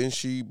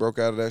she broke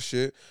out of that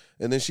shit.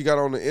 And then she got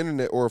on the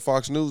internet or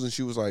Fox News and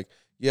she was like,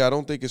 yeah, I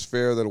don't think it's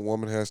fair that a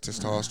woman has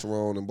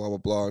testosterone and blah, blah,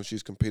 blah. And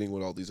she's competing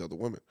with all these other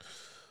women.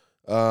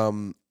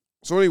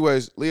 So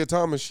anyways, Leah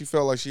Thomas, she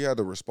felt like she had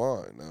to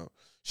respond now.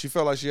 She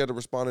felt like she had to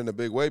respond in a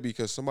big way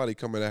because somebody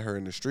coming at her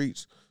in the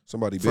streets,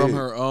 somebody big. From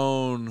her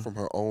own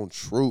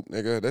troop,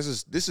 nigga. This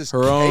is her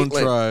Caitlyn. Own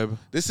tribe.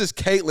 This is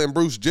Caitlyn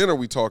Bruce Jenner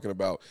we talking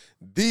about.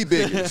 The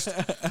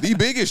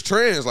biggest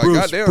trans. Like,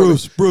 goddamn.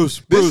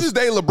 Bruce. This is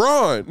they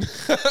LeBron.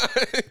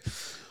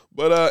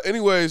 But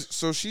anyways,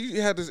 so she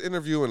had this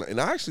interview, and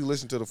I actually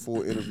listened to the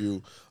full interview,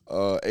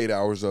 8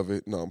 hours of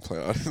it. No, I'm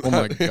playing. Oh,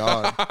 my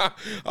God.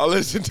 I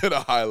listened to the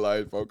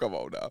highlights, bro. Come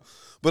on now.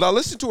 But I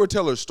listened to her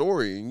tell her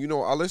story, and, you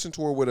know, I listened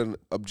to her with an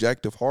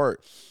objective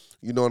heart.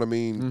 You know what I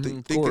mean?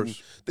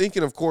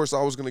 Thinking, of course,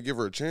 I was going to give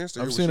her a chance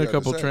to I've seen a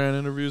couple trans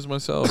interviews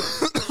myself.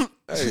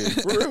 Hey,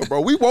 for real,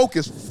 bro. We woke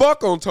as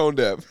fuck on Tone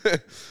Deaf.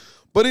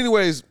 But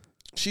anyways,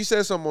 she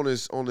said something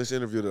on this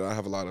interview that I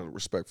have a lot of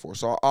respect for.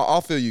 So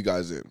I'll fill you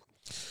guys in.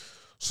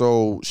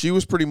 So she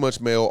was pretty much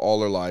male all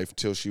her life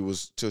till she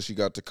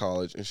got to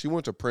college, and she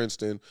went to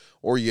Princeton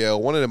or Yale,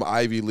 one of them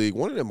Ivy League,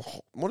 one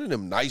of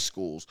them nice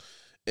schools,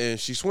 and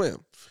she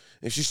swam.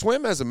 And she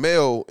swam as a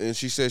male, and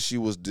she said she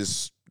was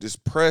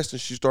depressed,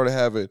 and she started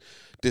having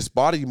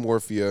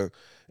dysbodymorphia,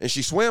 and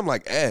she swam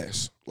like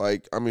ass.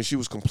 Like, I mean, she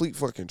was complete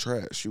fucking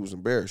trash. She was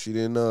embarrassed. She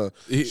didn't.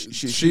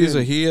 She's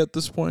a he at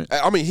this point.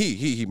 I mean,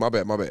 he. My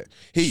bad.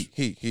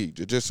 He.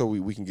 Just so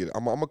we can get it.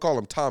 I'm gonna call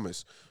him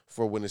Thomas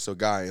for when it's a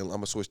guy, and I'm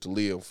gonna switch to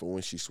Leah for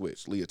when she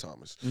switched. Leah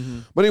Thomas. Mm-hmm.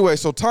 But anyway,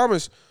 so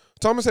Thomas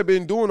Thomas had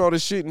been doing all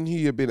this shit and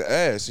he had been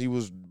ass. He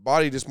was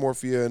body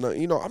dysmorphia.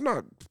 And, you know, I'm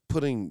not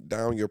putting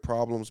down your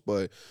problems,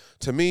 but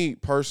to me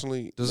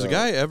personally. Does a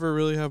guy ever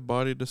really have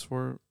body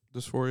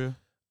dysphoria?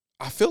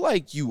 I feel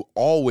like you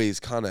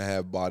always kind of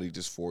have body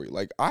dysphoria.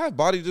 Like, I have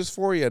body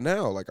dysphoria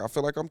now. Like, I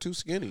feel like I'm too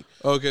skinny.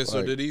 Okay,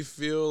 so did he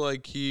feel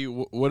like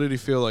what did he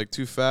feel like?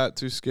 Too fat,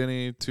 too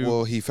skinny, too...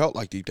 Well, he felt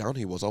like deep down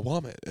he was a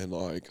woman. And,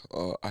 like,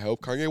 I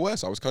helped Kanye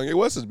West. I was Kanye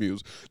West's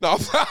muse. No,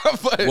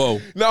 but, Whoa.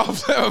 No,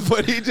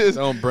 but he just...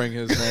 Don't bring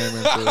his name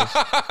into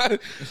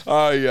this.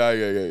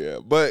 Yeah.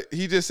 But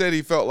he just said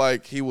he felt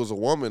like he was a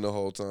woman the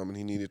whole time and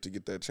he needed to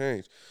get that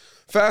change.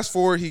 Fast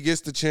forward, he gets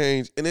the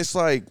change, and it's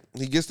like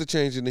he gets the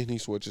change, and then he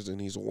switches,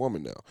 and he's a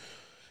woman now.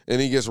 And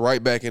he gets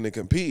right back into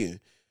competing.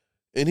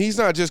 And he's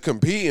not just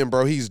competing,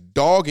 bro. He's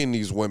dogging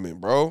these women,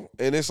 bro.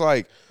 And it's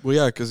like... Well,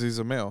 yeah, because he's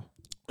a male.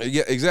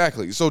 Yeah,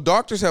 exactly. So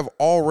doctors have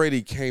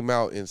already came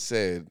out and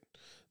said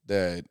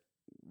that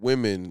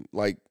women,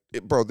 like,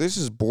 bro, this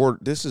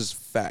is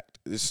fact.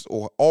 This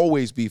will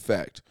always be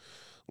fact.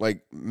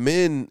 Like,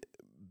 men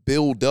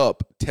build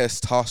up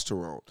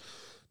testosterone.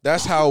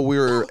 That's how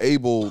we're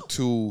able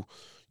to,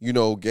 you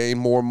know, gain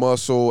more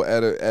muscle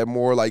at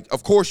more, like,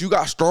 of course, you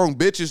got strong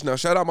bitches. Now,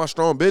 shout out my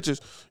strong bitches.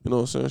 You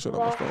know what I'm saying? Shout out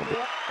my strong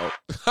bitches.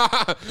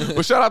 Oh.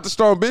 But shout out to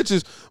strong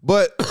bitches.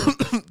 But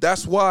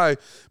that's why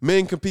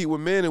men compete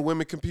with men and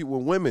women compete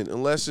with women.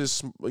 Unless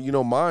it's, you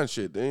know, mind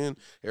shit. Then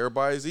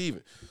everybody's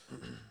even.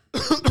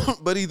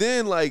 But he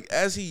then, like,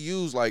 as he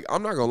used, like,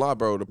 I'm not gonna lie,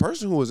 bro, the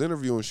person who was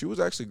interviewing, she was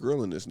actually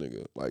grilling this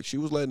nigga. Like, she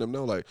was letting him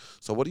know, like,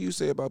 so what do you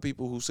say about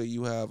people who say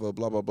you have a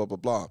blah, blah, blah, blah,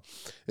 blah.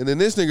 And then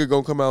this nigga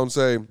gonna come out and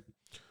say,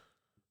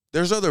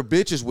 there's other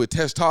bitches with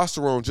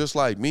testosterone just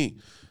like me.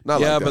 Not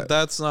yeah, like that. But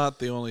that's not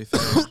the only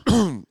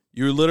thing.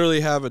 You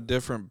literally have a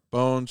different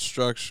bone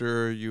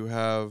structure. You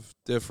have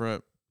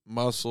different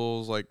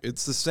muscles. Like,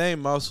 it's the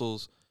same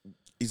muscles.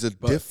 He's a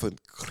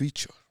different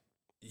creature.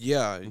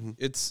 Yeah,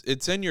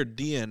 it's in your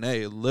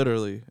DNA,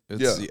 literally.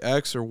 It's the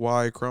X or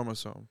Y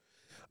chromosome.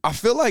 I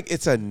feel like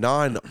it's a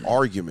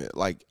non-argument.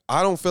 Like,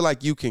 I don't feel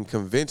like you can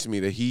convince me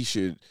that he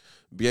should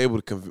be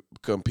able to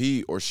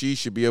compete or she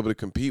should be able to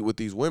compete with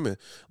these women.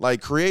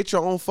 Like, create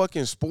your own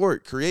fucking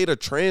sport. Create a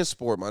trans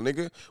sport, my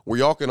nigga, where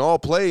y'all can all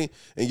play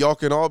and y'all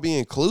can all be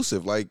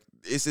inclusive. Like,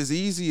 it's as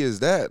easy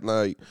as that.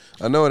 Like,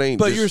 I know it ain't.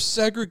 But you're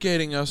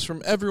segregating us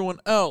from everyone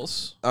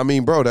else. I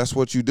mean, bro, that's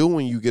what you do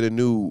when you get a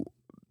new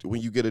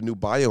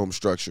biome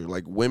structure.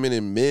 Like, women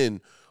and men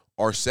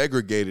are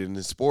segregated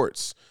in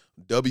sports.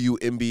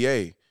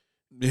 WNBA,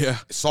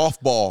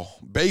 softball,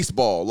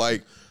 baseball,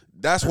 like,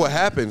 that's what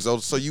happens.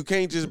 So you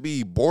can't just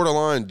be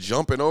borderline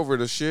jumping over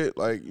the shit,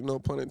 like, you know,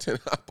 pun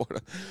intended.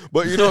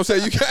 But you know what I'm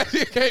saying?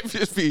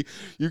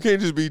 You can't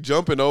just be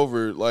jumping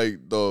over,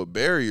 like, the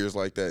barriers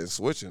like that and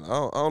switching.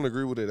 I don't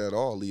agree with it at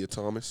all, Leah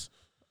Thomas.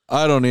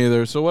 I don't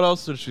either. So what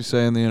else did she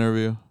say in the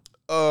interview?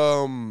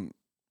 I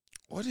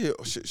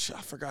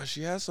forgot.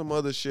 She had some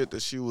other shit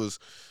that she was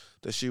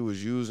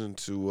using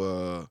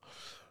to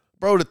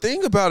bro, the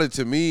thing about it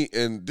to me,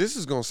 and this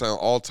is gonna sound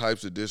all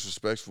types of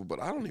disrespectful,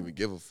 but I don't even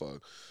give a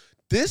fuck.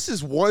 This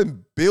is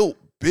one built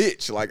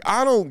bitch. Like,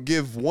 I don't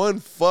give one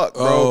fuck,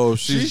 bro. Oh,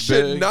 she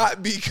should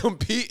not be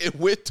competing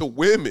with the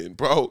women,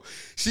 bro.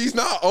 She's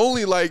not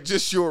only like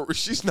just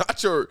she's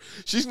not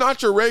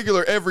your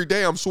regular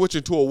everyday I'm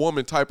switching to a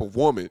woman type of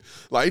woman.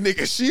 Like,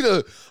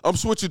 nigga, I'm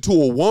switching to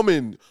a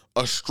woman,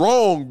 a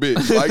strong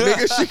bitch. Like,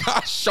 nigga, she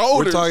got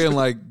shoulders. We're talking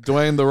like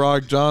Dwayne The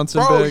Rock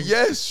Johnson, bro. big?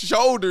 Yes,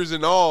 shoulders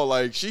and all.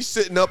 Like, she's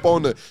sitting up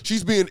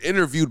she's being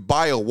interviewed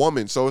by a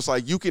woman. So it's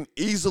like you can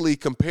easily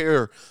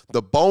compare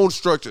the bone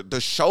structure,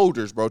 the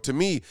shoulders, bro. To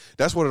me,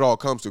 that's what it all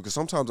comes to. Because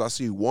sometimes I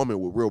see a woman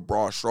with real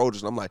broad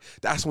shoulders, and I'm like,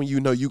 that's when you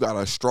know you got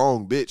a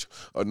strong bitch,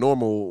 a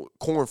normal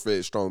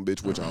corn-fed strong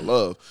bitch, which I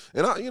love.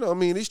 And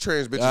these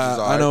trans bitches is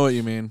all right. I know what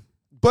you mean.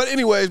 But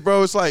anyways,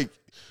 bro, it's like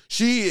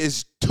she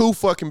is too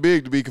fucking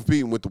big to be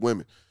competing with the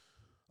women,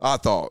 I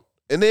thought.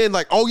 And then,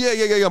 like, oh,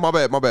 yeah, my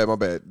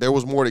bad. There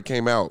was more that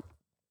came out.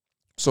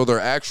 So they're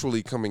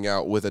actually coming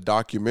out with a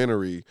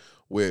documentary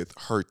with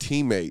her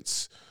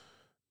teammates.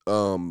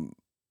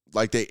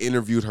 Like, they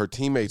interviewed her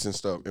teammates and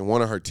stuff. And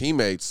one of her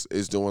teammates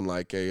is doing,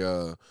 like,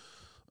 an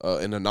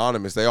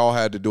anonymous. They all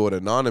had to do it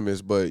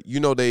anonymous. But, you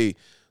know, the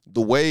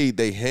way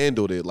they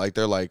handled it, like,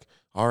 they're like,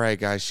 all right,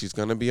 guys, she's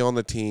going to be on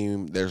the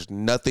team. There's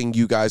nothing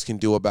you guys can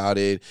do about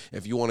it.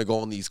 If you want to go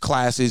on these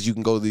classes, you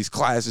can go to these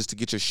classes to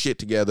get your shit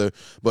together.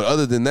 But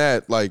other than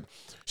that, like,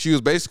 she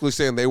was basically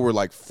saying they were,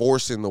 like,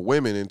 forcing the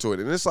women into it.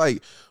 And it's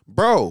like,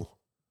 bro,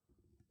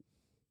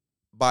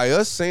 by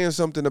us saying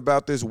something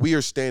about this, we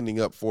are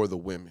standing up for the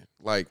women.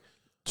 Like,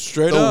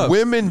 straight up, the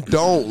women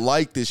don't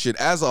like this shit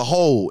as a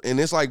whole, and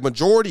it's like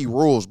majority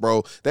rules,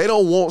 bro. They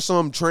don't want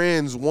some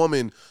trans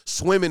woman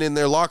swimming in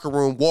their locker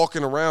room,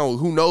 walking around.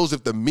 Who knows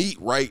if the meat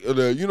right?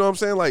 Or you know what I'm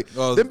saying? Like,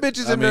 them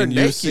bitches in there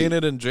naked. You've seen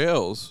it in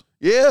jails.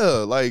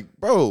 Yeah, like,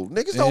 bro,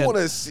 niggas don't want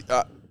to see.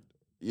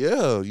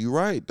 Yeah, you're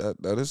right.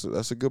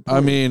 That's a good point.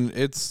 I mean,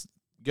 it's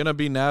gonna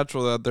be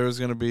natural that there's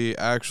gonna be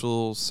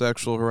actual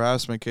sexual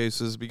harassment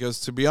cases because,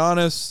 to be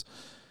honest,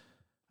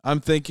 I'm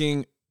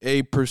thinking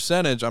a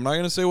percentage. I'm not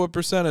going to say what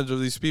percentage of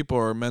these people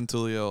are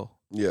mentally ill.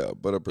 Yeah,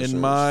 but a percentage.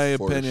 In my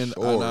opinion,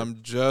 sure. and I'm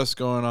just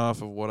going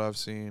off of what I've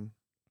seen.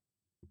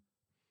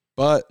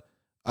 But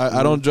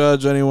I don't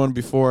judge anyone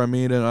before I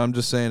meet it. I'm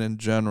just saying in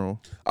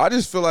general. I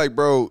just feel like,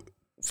 bro,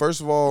 first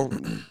of all,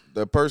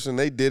 the person,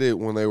 they did it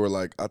when they were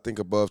like, I think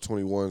above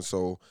 21.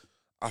 So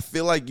I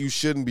feel like you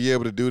shouldn't be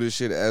able to do this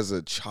shit as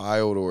a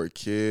child or a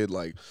kid.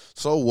 Like,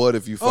 so what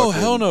if you fucking... Oh,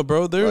 hell no,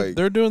 bro.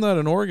 They're doing that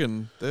in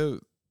Oregon.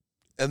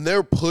 And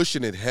they're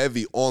pushing it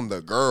heavy on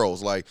the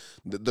girls. Like,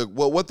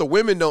 what the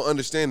women don't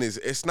understand is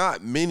it's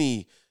not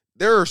many.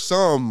 There are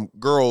some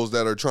girls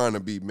that are trying to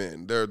be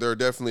men. They're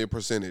definitely a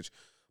percentage.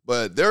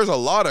 But there's a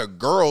lot of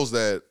girls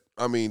that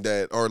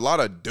or a lot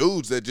of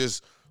dudes that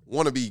just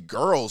want to be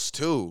girls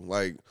too.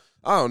 Like,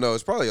 I don't know.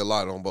 It's probably a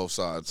lot on both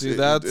sides. See,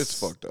 it's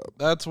fucked up.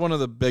 That's one of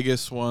the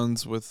biggest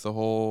ones with the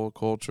whole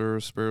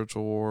culture,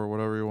 spiritual war,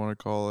 whatever you want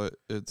to call it.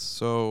 It's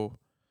so,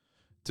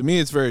 to me,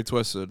 it's very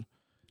twisted.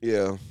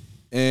 Yeah.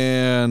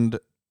 And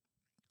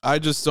I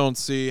just don't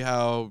see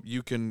how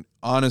you can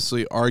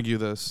honestly argue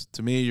this.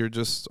 To me, you're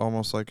just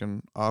almost like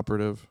an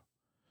operative.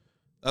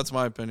 That's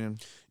my opinion.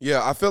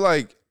 Yeah, I feel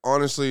like,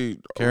 honestly,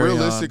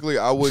 realistically,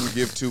 on. I wouldn't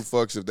give two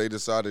fucks if they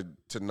decided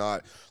to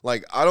not.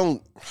 Like, I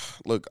don't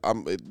look.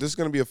 This is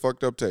gonna be a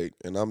fucked up take,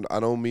 and I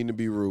don't mean to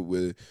be rude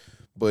with it,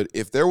 but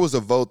if there was a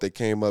vote that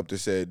came up that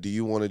said, "Do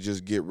you want to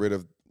just get rid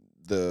of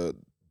the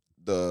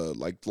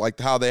like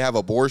how they have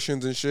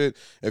abortions and shit?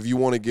 If you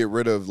want to get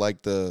rid of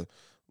like the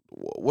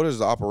what is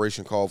the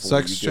operation called? For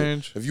sex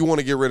change. If you want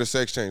to get rid of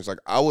sex change, like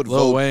I would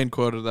Lil vote. Wayne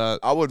quoted that.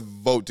 I would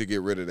vote to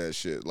get rid of that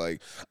shit.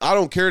 Like, I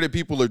don't care that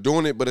people are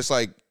doing it, but it's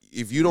like,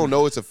 if you don't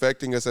know it's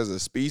affecting us as a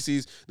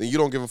species, then you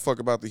don't give a fuck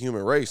about the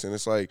human race. And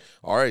it's like,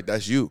 all right,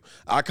 that's you.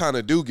 I kind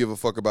of do give a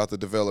fuck about the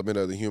development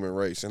of the human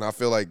race. And I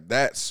feel like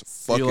that's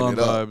fucking Elon it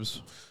up.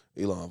 vibes.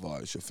 Elon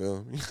vibes, you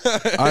feel me?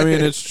 I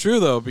mean, it's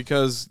true, though,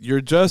 because you're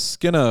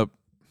just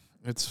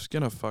it's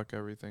going to fuck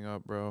everything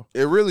up, bro.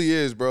 It really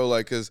is, bro.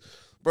 Like, because,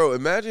 bro,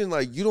 imagine,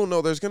 like, you don't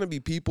know, there's going to be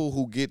people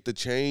who get the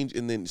change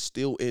and then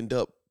still end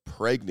up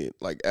pregnant,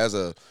 like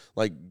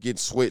get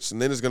switched,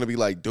 and then it's gonna be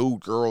like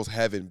girls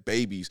having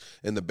babies,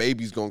 and the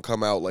baby's gonna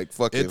come out like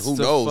fucking it's who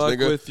to knows, fuck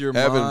nigga, with your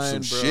having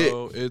mind, some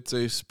bro. shit. It's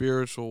a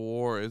spiritual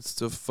war. It's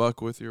to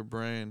fuck with your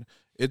brain.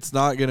 It's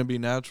not gonna be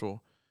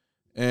natural,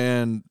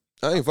 and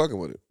I ain't fucking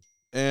with it.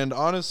 And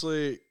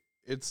honestly,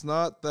 it's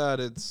not that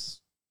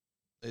it's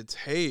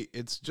hate.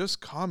 It's just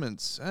common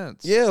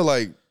sense. Yeah,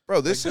 like, bro,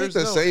 this Like, ain't the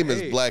there's no same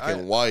as hate. black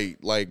and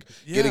white. Like,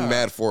 getting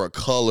mad for a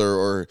color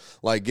or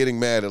like getting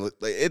mad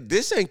at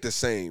this ain't the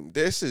same.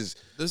 This is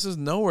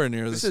nowhere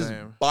near the same. This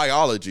is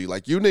biology.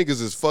 Like, you niggas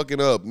is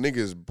fucking up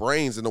niggas'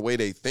 brains in the way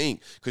they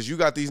think, because you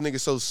got these niggas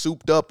so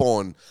souped up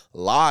on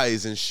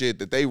lies and shit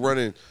that they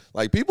running,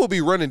 like, people be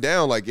running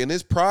down, like, in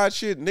this pride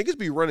shit, niggas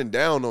be running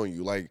down on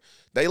you. Like,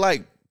 they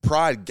like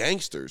pride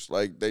gangsters.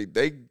 Like, they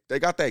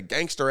got that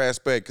gangster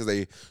aspect because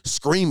they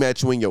scream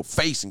at you in your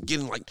face and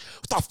getting like,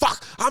 what the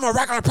fuck? I'm a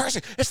regular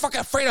person. It's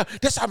fucking freedom.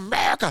 This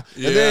America.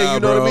 Yeah, and then, you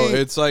know bro, what I mean?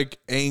 It's like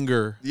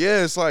anger.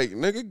 Yeah, it's like,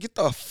 nigga, get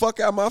the fuck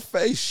out my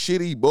face,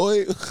 shitty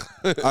boy.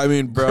 I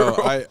mean,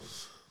 bro,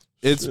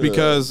 it's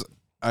because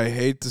I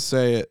hate to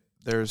say it.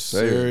 There's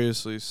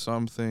seriously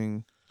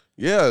something.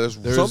 Yeah,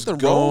 there's something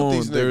wrong with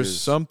these niggas.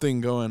 There's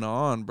something going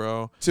on,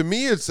 bro. To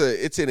me, it's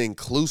an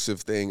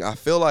inclusive thing. I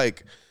feel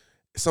like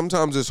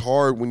sometimes it's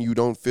hard when you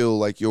don't feel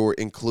like you're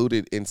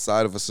included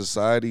inside of a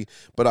society,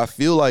 but I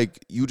feel like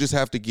you just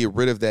have to get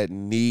rid of that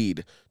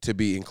need to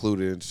be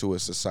included into a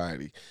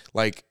society.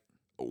 Like,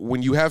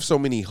 when you have so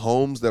many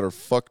homes that are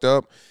fucked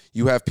up,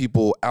 you have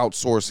people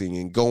outsourcing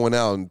and going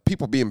out, and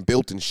people being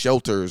built in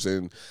shelters,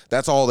 and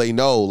that's all they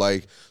know.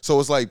 Like, so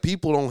it's like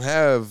people don't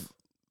have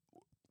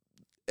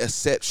a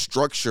set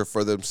structure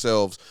for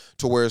themselves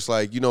to where it's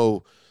like, you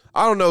know,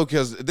 I don't know,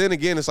 because then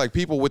again, it's like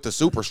people with the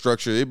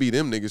superstructure, it be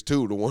them niggas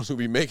too, the ones who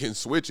be making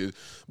switches.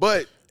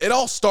 But it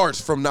all starts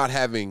from not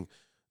having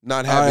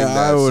that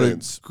I would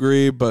sense.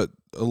 agree, but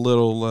a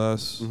little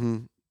less.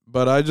 Mm-hmm.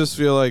 But I just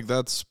feel like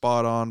that's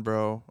spot on,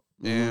 bro.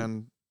 Mm-hmm.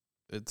 And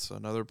it's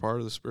another part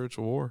of the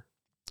spiritual war.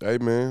 Hey,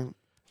 man.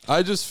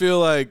 I just feel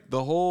like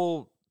the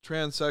whole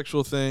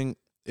transsexual thing,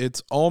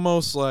 it's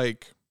almost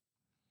like...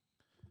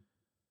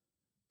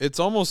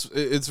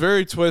 It's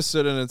very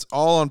twisted, and it's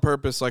all on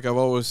purpose, like I've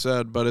always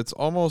said, but it's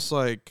almost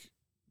like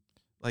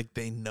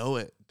they know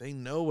it. They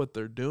know what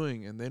they're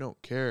doing, and they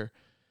don't care.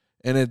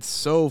 And it's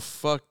so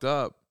fucked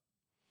up.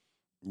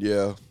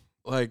 Yeah.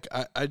 Like,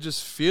 I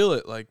just feel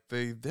it. Like,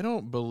 they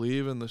don't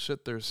believe in the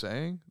shit they're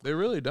saying. They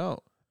really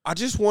don't. I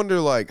just wonder,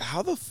 like,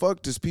 how the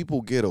fuck does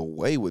people get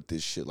away with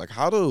this shit? Like,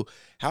 how do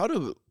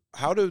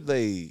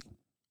they...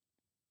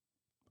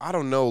 I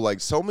don't know,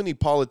 like, so many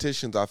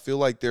politicians, I feel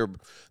like they're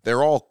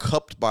all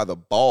cuffed by the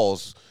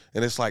balls,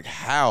 and it's like,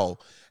 how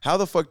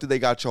the fuck did they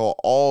got y'all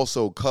all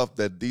so cuffed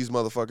that these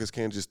motherfuckers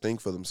can't just think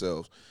for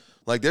themselves?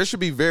 Like, there should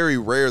be very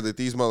rare that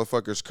these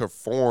motherfuckers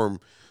conform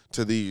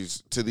to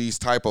these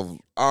type of,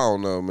 I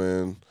don't know,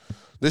 man.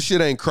 This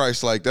shit ain't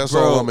Christ-like. That's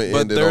Bro, all I'm going to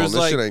end it on. This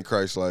like, shit ain't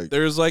Christ-like.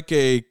 There's like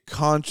a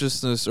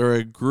consciousness or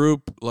a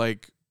group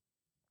like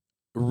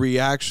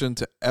reaction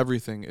to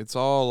everything. It's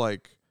all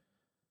like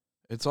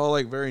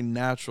very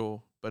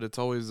natural, but it's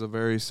always the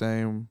very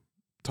same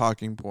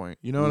talking point.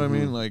 You know what I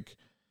mean? Like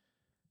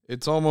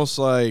it's almost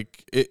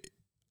like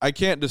I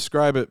can't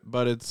describe it,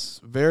 but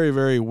it's very,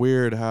 very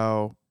weird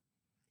how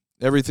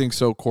everything's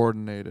so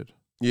coordinated.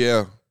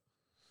 Yeah.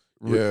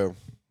 Yeah.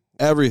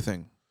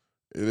 Everything.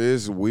 It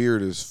is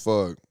weird as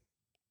fuck.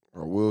 I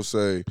will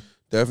say,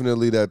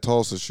 definitely that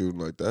Tulsa shooting.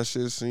 Like, that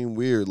shit seemed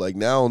weird. Like,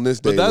 now on this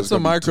day. But that's a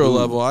micro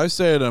level. I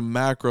say at a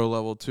macro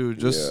level, too.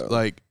 Just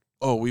like,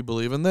 oh, we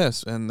believe in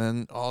this. And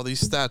then all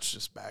these stats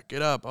just back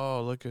it up.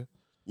 Oh, look at.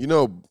 You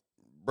know,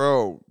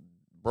 bro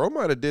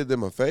might have did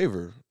them a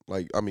favor.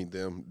 Like, I mean,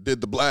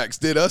 did the blacks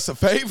did us a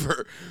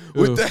favor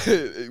with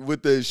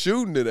the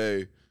shooting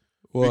today.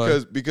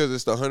 What? Because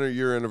it's the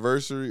 100-year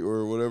anniversary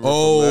or whatever.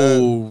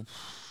 Oh,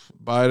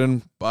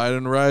 Biden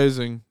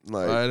rising.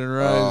 Like, Biden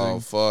rising. Oh,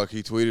 fuck.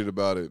 He tweeted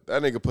about it.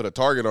 That nigga put a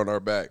target on our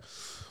back.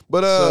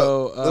 But,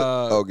 go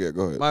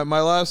ahead.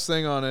 My last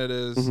thing on it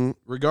is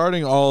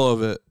regarding all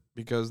of it,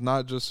 because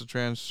not just the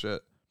trans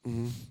shit.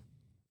 Mm-hmm.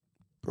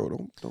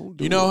 Bro, don't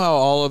do You know how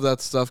all of that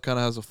stuff kind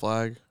of has a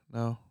flag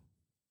now?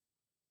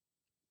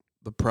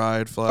 The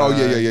pride flag. Oh,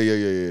 yeah.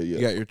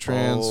 You got your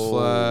trans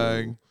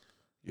flag.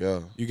 Yeah.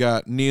 You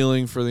got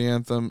kneeling for the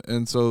anthem.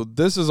 And so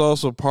this is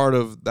also part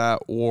of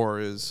that war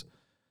is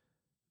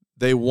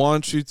they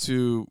want you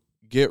to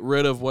get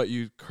rid of what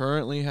you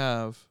currently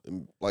have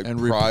like and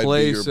pride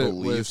replace your it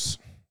beliefs.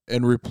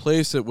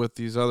 with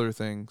these other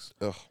things.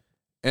 Ugh.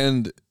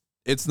 And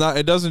it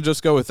doesn't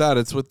just go with that.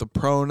 It's with the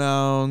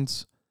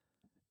pronouns.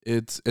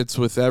 It's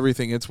with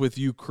everything. It's with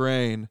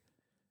Ukraine.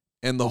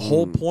 And the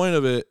whole point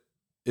of it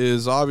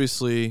is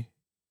obviously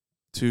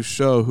to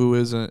show who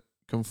isn't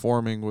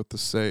conforming with the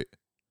state.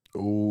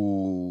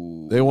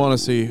 Ooh. They want to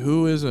see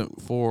who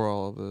isn't for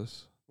all of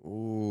this.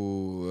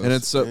 Ooh. And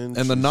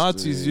and the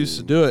Nazis used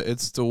to do it.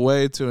 It's the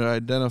way to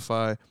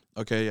identify,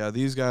 okay, yeah,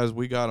 these guys,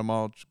 we got them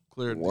all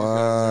cleared. Wow. These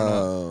guys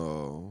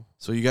are not.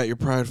 So you got your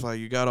pride flag,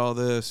 you got all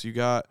this, you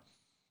got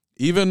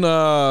even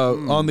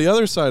on the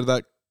other side of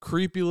that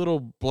creepy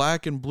little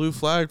black and blue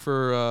flag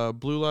for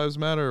Blue Lives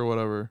Matter or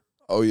whatever.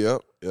 Oh, yeah.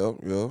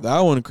 That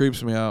one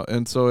creeps me out.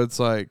 And so it's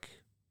like,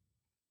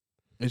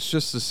 it's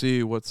just to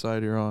see what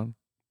side you're on.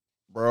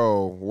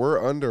 Bro,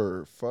 we're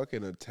under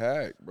fucking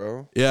attack,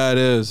 bro. Yeah, it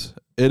is.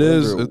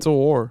 It's a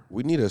war.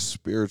 We need a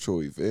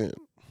spiritual event.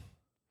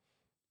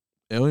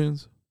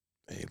 Aliens.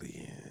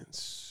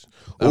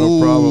 That'll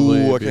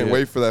probably I can't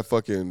wait for that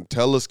fucking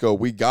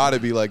telescope. We got to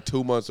be like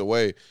 2 months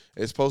away.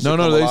 It's supposed to come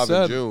alive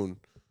in June.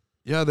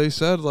 Yeah, they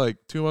said like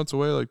 2 months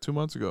away, like 2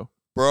 months ago.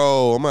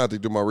 Bro, I'm going to have to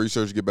do my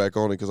research to get back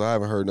on it because I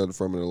haven't heard nothing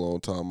from it in a long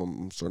time.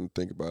 I'm starting to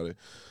think about it.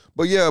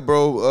 But yeah,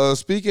 bro.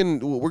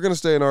 We're gonna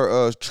stay in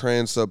our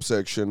trans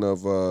subsection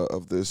of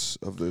this.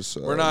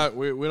 We're not.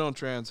 We don't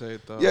trans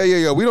hate though.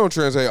 Yeah. We don't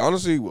trans hate.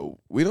 Honestly,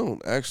 we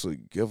don't actually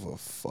give a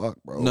fuck,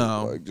 bro.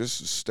 No, like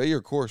just stay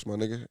your course, my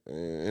nigga,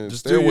 and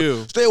just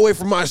stay away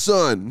from my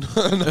son.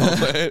 No,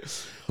 man.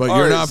 But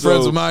you're not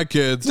friends with my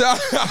kids.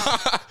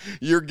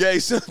 You're gay,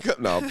 son.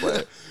 No, I'm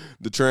playing.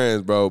 The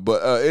trans, bro.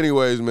 But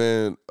anyways,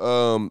 man.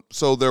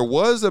 So there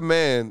was a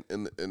man,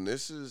 and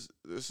this is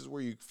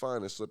where you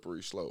find a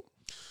slippery slope.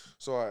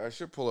 So I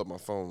should pull up my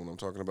phone when I'm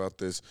talking about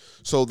this.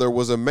 So there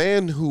was a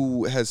man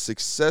who has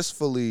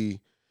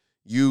successfully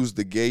used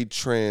the gay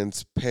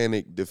trans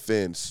panic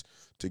defense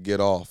to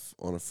get off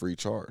on a free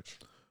charge.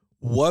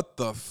 What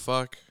the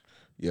fuck?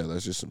 Yeah,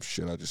 that's just some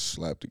shit I just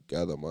slapped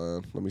together,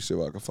 man. Let me see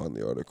if I can find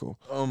the article.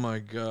 Oh, my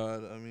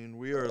God. I mean,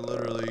 we are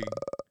literally...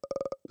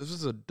 This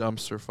is a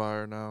dumpster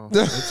fire now.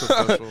 It's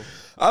official.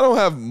 I don't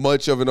have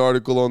much of an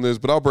article on this,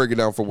 but I'll break it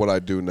down for what I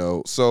do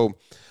know. So...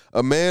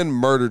 a man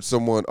murdered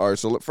someone. All right,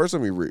 so first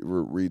let me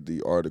read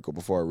the article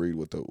before I read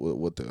what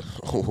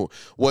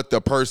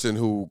the person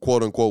who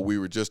quote unquote we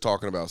were just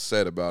talking about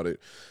said about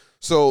it.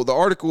 So the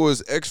article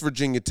is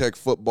ex-Virginia Tech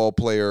football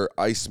player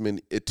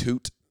Iceman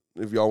Itut.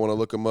 If y'all want to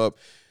look him up,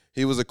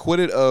 he was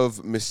acquitted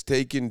of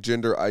mistaken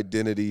gender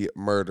identity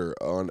murder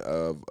on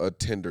a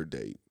Tinder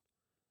date.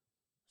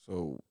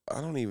 So I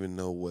don't even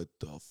know what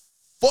the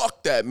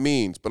fuck that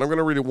means, but I'm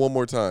gonna read it one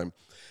more time.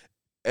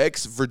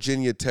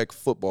 Ex-Virginia Tech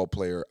football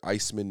player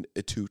Iceman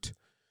Itut.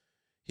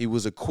 He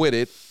was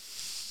acquitted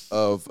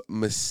of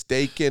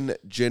mistaken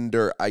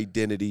gender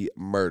identity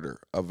murder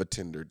of a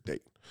Tinder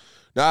date.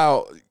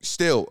 Now,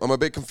 still, I'm a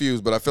bit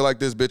confused, but I feel like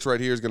this bitch right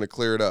here is going to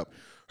clear it up.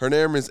 Her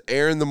name is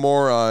Aaron the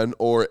Moron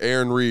or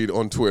Aaron Reed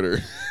on Twitter.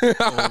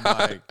 Oh,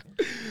 my.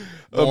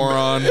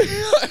 Moron.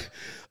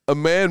 A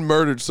man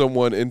murdered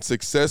someone and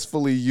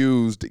successfully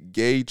used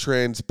gay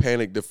trans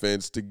panic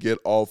defense to get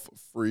off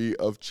free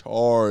of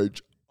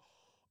charge.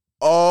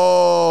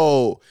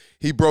 Oh,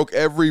 he broke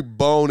every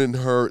bone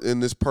in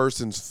this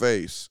person's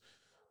face.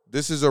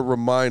 This is a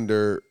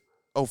reminder.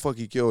 Oh, fuck,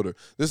 he killed her.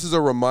 This is a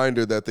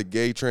reminder that the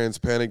gay trans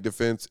panic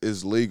defense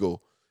is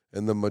legal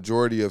in the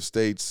majority of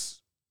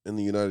states in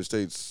the United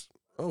States.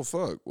 Oh,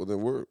 fuck. Well,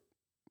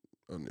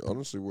 then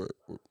honestly, we're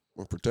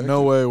protected.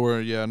 No way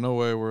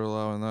we're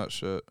allowing that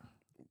shit.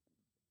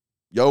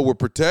 Yo, we're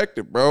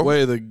protected, bro.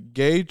 Wait, the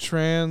gay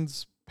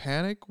trans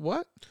panic?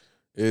 What?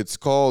 It's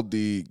called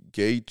the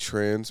Gay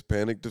Trans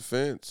Panic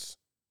Defense.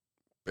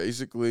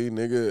 Basically,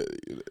 nigga,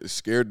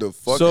 scared the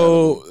fuck out of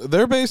So them.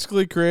 they're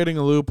basically creating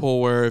a loophole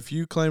where if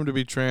you claim to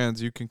be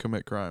trans, you can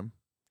commit crime.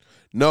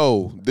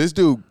 No, this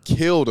dude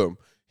killed him.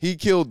 He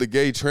killed the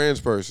gay trans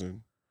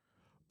person.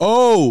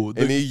 Oh,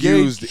 And he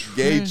used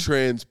gay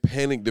trans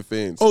panic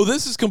defense. Oh,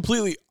 this is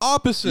completely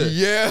opposite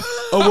Yeah.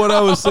 of what I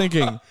was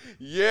thinking.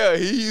 Yeah,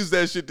 he used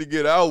that shit to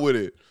get out with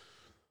it.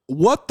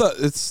 What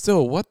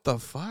the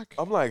fuck?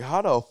 I'm like,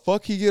 how the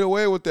fuck he get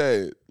away with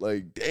that?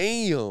 Like,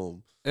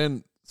 damn.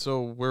 And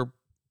so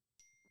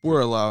we're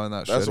allowing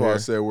that shit. That's why here. I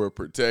said we're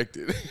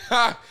protected.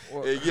 Yeah.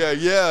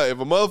 If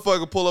a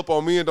motherfucker pull up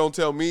on me and don't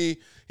tell me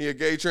he a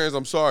gay trans,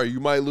 I'm sorry. You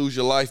might lose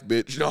your life,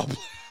 bitch. No.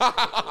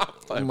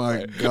 Oh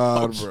my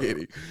God, I'm bro.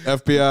 kidding.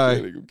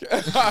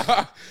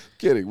 FBI.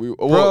 Kidding.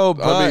 Bro,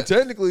 I mean,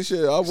 technically,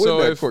 shit, I win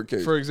that court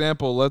case. For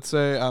example, let's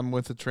say I'm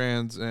with a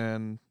trans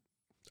and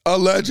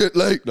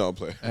Allegedly. No, I'm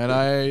playing. and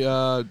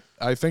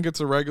I think it's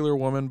a regular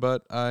woman,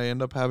 but I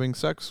end up having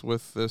sex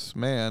with this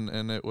man,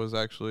 and it was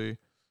actually.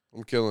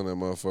 I'm killing that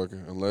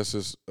motherfucker. Unless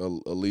it's a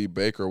Lee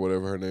Baker or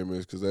whatever her name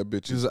is, because that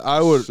bitch is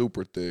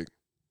super thick.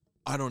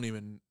 I don't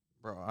even,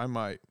 bro. I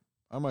might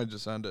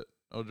just end it.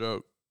 No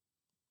joke.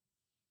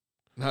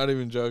 Not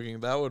even joking.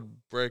 That would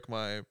break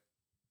my.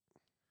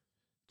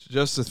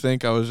 Just to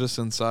think I was just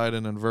inside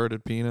an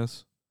inverted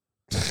penis.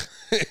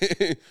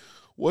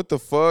 What the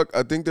fuck?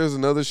 I think there's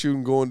another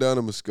shooting going down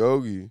in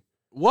Muskogee.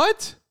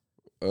 What?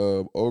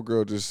 Old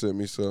girl just sent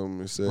me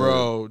something. It said,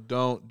 Bro,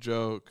 don't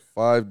joke.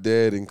 5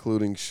 dead,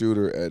 including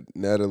shooter at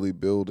Natalie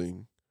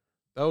Building.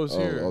 That was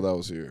here. Oh, that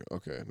was here.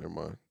 Okay, never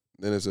mind.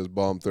 Then it says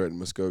bomb threat in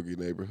Muskogee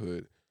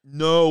neighborhood.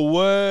 No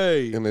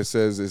way. And it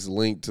says it's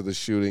linked to the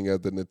shooting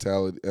at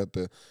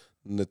the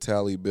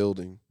Natalie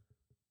Building.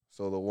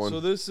 So the one. So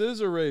this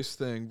is a race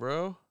thing,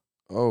 bro.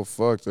 Oh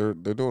fuck! They're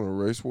doing a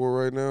race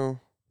war right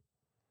now.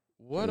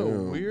 What Damn,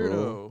 a weirdo.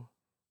 Bro.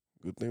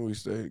 Good thing we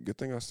stayed. Good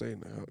thing I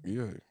stayed now.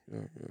 Yeah.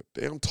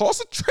 Damn,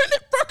 Tulsa trending,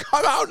 bro.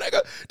 Come on,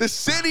 nigga. The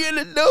city in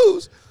the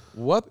news.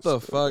 What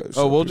the fuck?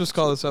 Oh, we'll just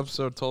call this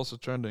episode Tulsa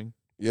Trending.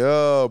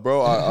 Yeah,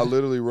 bro. I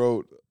literally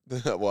wrote.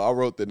 Well, I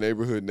wrote the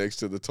neighborhood next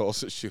to the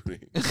Tulsa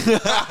shooting.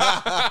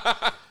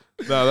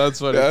 No, that's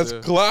funny. That's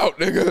too. clout,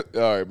 nigga.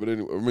 All right, but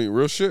anyway, I mean,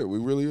 real shit. We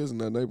really is in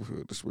that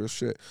neighborhood. That's real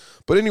shit.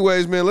 But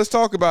anyways, man, let's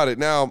talk about it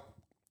now.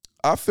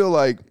 I feel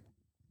like.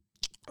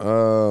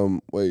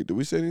 Wait, did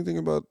we say anything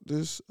about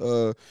this?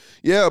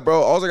 Yeah,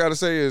 bro. All I gotta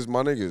say is,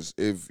 my niggas,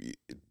 if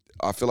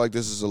I feel like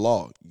this is a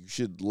law, you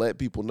should let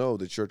people know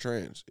that you're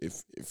trans.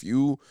 If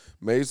you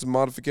made some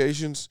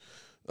modifications,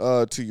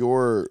 to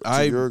your,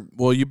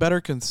 well, you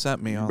better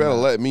consent me on you better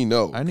that. let me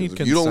know. I need if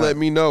you don't consent. let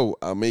me know,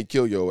 I may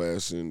kill your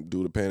ass and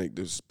do the panic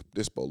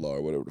dispo law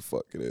or whatever the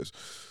fuck it is.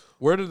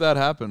 Where did that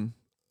happen?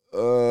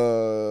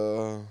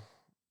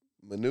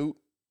 Minute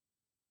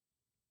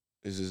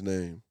is his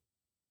name.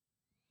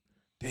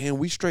 Damn,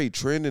 we straight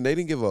trending. They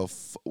didn't give a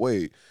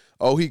wait.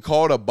 Oh, he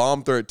called a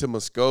bomb threat to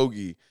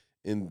Muskogee,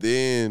 and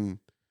then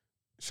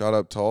shot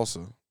up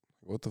Tulsa.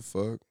 What the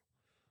fuck,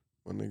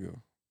 my nigga?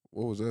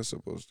 What was that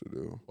supposed to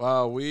do?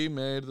 Wow, we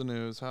made the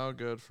news. How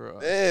good for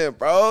us. Man,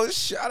 bro,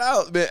 shout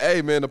out, man.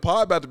 Hey, man, the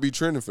pod about to be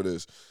trending for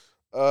this.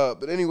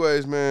 But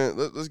anyways, man,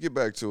 let's get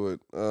back to it.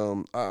 I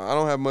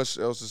don't have much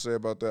else to say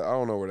about that. I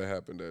don't know where that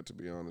happened at, to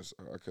be honest.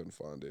 I couldn't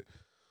find it.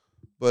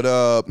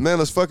 But man,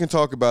 let's fucking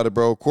talk about it,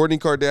 bro. Kourtney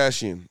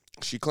Kardashian.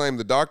 She claimed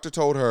the doctor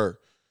told her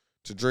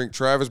to drink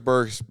Travis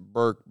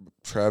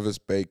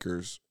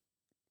Baker's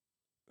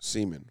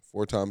semen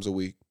 4 times a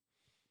week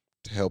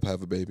to help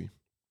have a baby.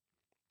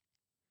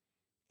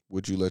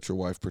 Would you let your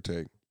wife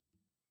partake?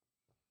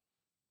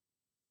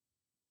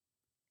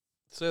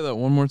 Say that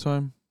one more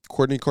time.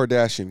 Kourtney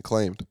Kardashian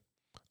claimed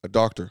a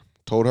doctor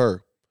told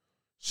her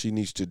she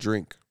needs to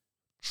drink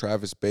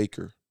Travis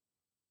Baker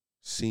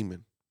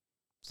semen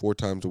 4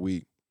 times a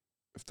week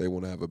if they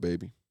want to have a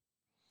baby.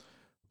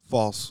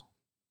 False.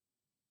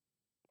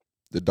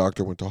 The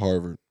doctor went to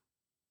Harvard.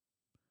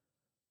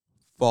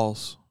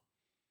 False.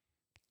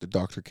 The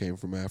doctor came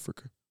from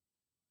Africa.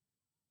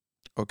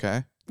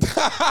 Okay.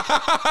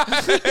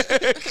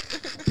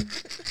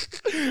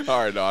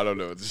 All right, no, I don't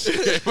know what this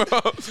shit came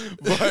from,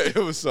 but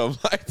it was something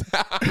like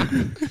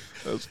that.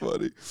 That's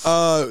funny.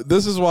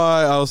 This is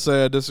why I'll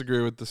say I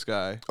disagree with this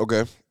guy.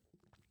 Okay.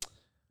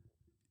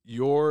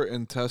 Your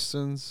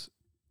intestines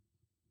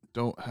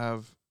don't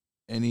have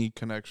any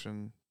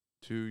connection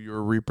to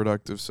your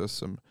reproductive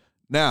system.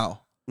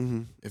 Now,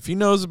 if he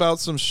knows about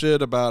some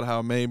shit about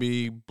how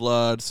maybe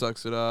blood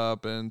sucks it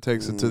up and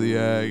takes it to the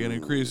egg and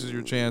increases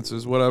your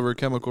chances, whatever,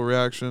 chemical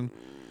reaction.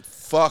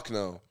 Fuck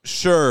no.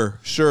 Sure.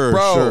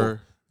 Bro,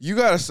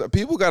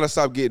 people gotta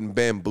stop getting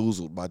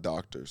bamboozled by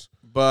doctors.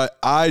 But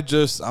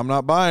I'm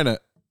not buying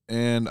it.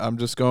 And I'm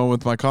just going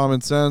with my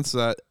common sense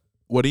that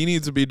what he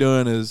needs to be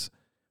doing is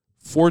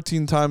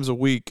 14 times a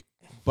week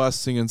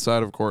busting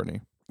inside of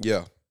Kourtney.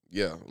 Yeah.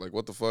 yeah, like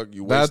what the fuck?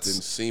 You That's-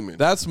 wasting semen.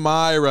 That's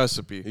my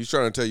recipe. He's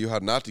trying to tell you how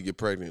not to get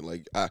pregnant.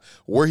 Like,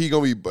 where he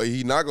gonna be?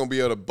 He not gonna be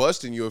able to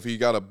bust in you if he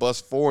got to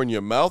bust 4 in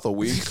your mouth a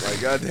week.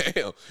 Like,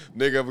 goddamn,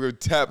 nigga, I'm gonna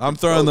tap. I'm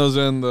throwing those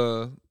in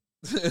the.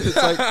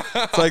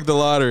 it's like the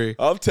lottery.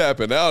 I'm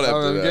tapping out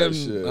after that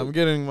shit. I'm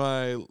getting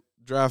my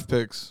draft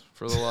picks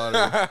for the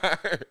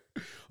lottery.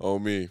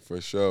 On me, for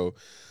sure.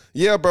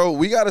 Yeah, bro,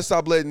 we got to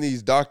stop letting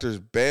these doctors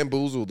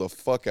bamboozle the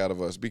fuck out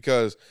of us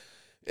because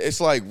it's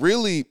like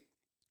really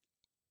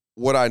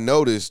what I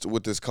noticed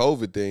with this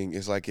COVID thing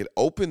is like it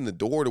opened the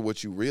door to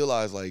what you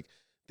realize like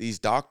these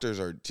doctors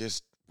are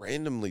just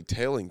randomly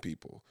telling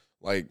people.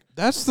 Like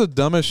That's the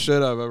dumbest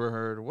shit I've ever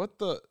heard. What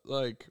the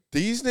like?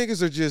 these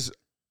niggas are just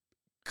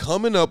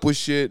coming up with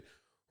shit,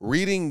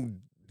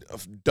 reading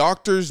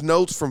doctors'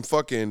 notes from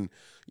fucking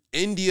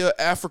India,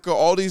 Africa,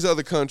 all these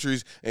other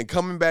countries, and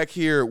coming back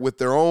here with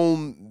their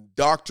own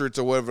doctorates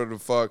or whatever the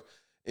fuck,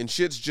 and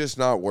shit's just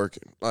not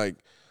working. Like,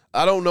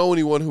 I don't know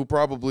anyone who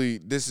probably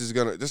this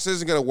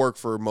isn't gonna work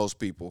for most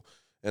people,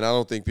 and I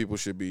don't think people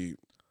should be.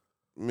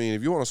 I mean,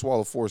 if you want to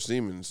swallow 4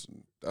 semens,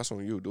 that's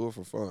on you. Do it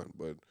for fun,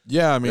 but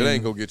Yeah, I mean, it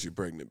ain't gonna get you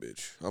pregnant,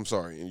 bitch. I'm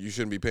sorry, and you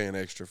shouldn't be paying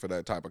extra for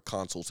that type of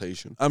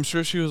consultation. I'm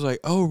sure she was like,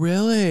 "Oh,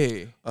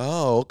 really?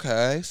 Oh,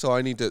 okay. So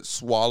I need to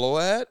swallow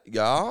it,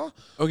 yeah.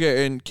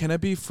 Okay, and can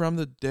it be from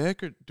the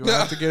dick, or do I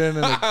have to get it in?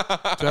 Do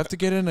I have to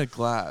get it in a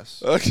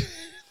glass? Okay.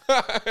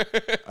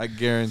 I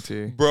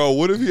guarantee." Bro,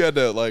 what if he had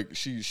that, like,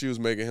 she was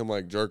making him,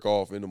 like, jerk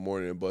off in the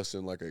morning and bust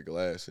in, like, a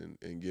glass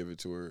and give it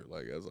to her,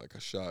 like, as, like, a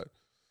shot?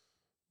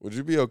 Would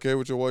you be okay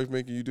with your wife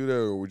making you do that,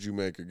 or would you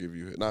make her give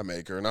you head? Not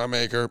make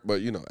her,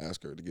 but, you know,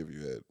 ask her to give you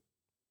head.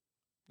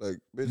 Like,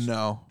 bitch,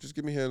 No. just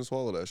give me head and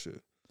swallow that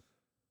shit.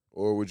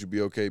 Or would you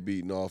be okay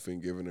beating off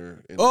and giving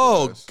her in the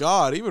Oh glass?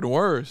 God, even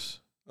worse.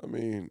 I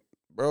mean,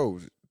 bro,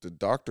 the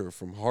doctor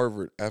from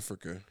Harvard,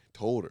 Africa,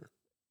 told her.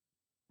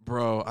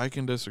 Bro, I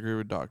can disagree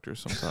with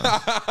doctors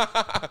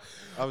sometimes.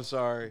 I'm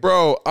sorry.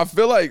 Bro, I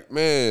feel like,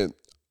 man,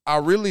 I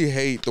really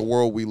hate the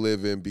world we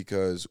live in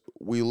because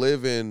we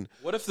live in.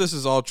 What if this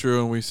is all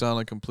true and we sound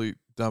like complete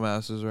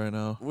dumbasses right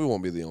now? We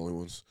won't be the only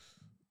ones.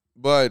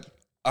 But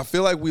I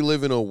feel like we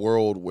live in a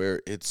world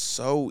where it's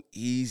so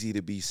easy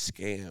to be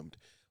scammed.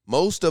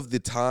 Most of the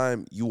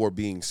time, you are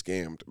being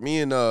scammed.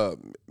 Me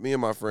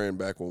and my friend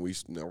back when we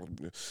used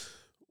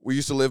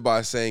to live by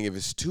a saying, if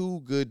it's too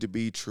good to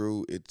be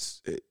true,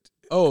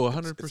 Oh,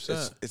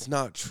 100%. It's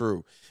not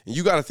true. And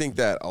you got to think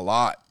that a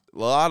lot. A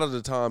lot of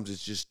the times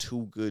it's just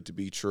too good to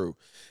be true.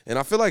 And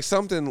I feel like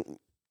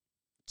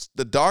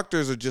the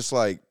doctors are just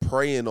like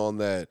preying on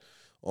that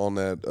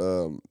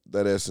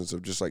essence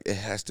of just like, it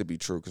has to be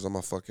true because I'm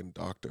a fucking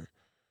doctor.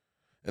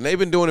 And they've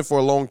been doing it for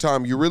a long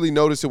time. You really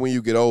notice it when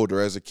you get older.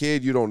 As a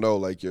kid, you don't know.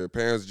 Like, your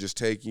parents are just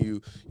taking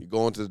you. You're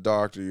going to the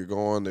doctor.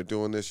 They're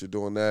doing this, you're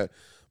doing that.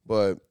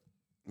 But,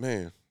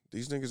 man,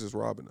 these niggas is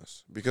robbing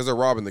us because they're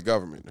robbing the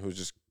government who's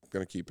just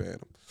going to keep paying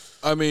them.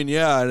 I mean,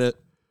 yeah.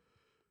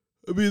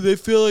 They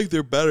feel like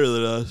they're better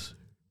than us.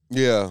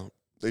 Yeah,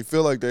 they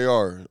feel like they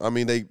are. I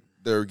mean,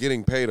 they're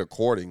getting paid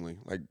accordingly.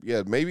 Like,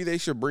 yeah, maybe they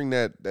should bring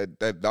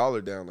that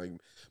dollar down. Like,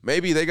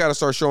 maybe they got to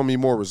start showing me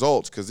more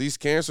results because these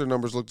cancer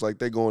numbers look like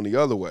they're going the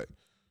other way.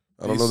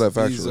 I don't know that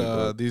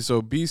factually. These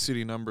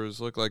obesity numbers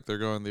look like they're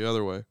going the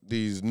other way.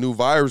 These new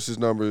viruses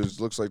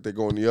numbers looks like they're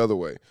going the other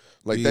way.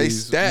 Like,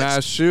 these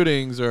mass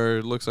shootings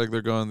looks like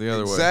they're going the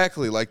other way.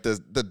 Exactly. Like the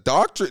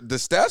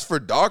stats for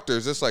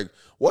doctors, it's like,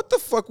 what the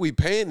fuck we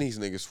paying these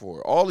niggas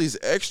for? All these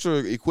extra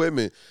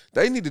equipment,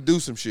 they need to do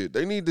some shit.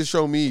 They need to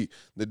show me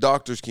the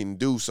doctors can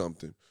do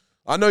something.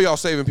 I know y'all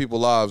saving people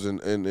lives,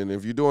 and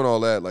if you're doing all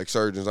that, like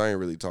surgeons, I ain't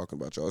really talking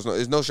about y'all.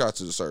 It's no shots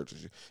to the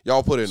surgeons.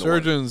 Y'all put in the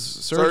work.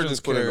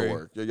 Surgeons put in the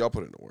work. Yeah, y'all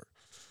put in the work.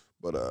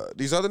 But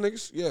these other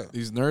niggas, yeah.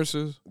 These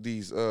nurses.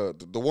 The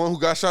one who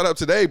got shot up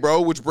today,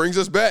 bro, which brings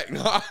us back.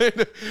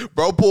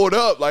 Bro pulled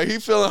up. Like, he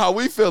feeling how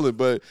we feeling,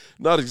 but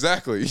not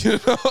exactly, you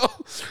know?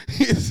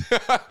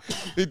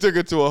 He took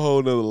it to a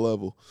whole nother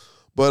level.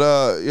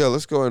 But, yeah,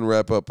 let's go ahead and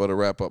wrap up. I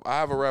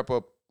have a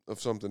wrap-up of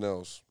something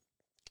else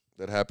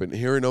that happened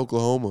here in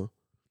Oklahoma.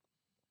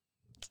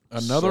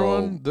 Another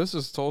one? This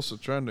is Tulsa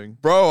trending.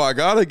 Bro, I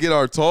got to get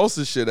our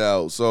Tulsa shit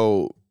out.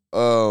 So,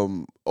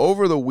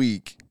 over the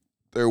week,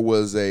 there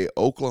was a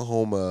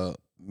Oklahoma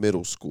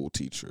middle school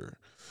teacher,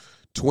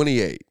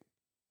 28.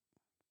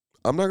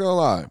 I'm not going to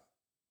lie.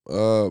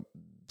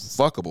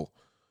 Fuckable.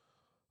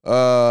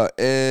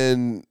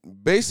 And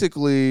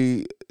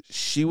basically,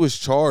 she was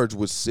charged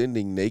with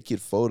sending naked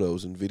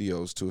photos and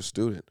videos to a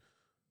student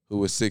who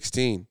was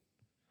 16.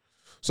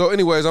 So,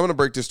 anyways, I'm going to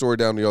break this story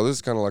down to y'all. This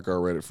is kind of like our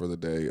Reddit for the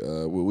day.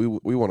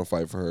 We want to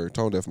fight for her.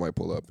 Tone Deaf might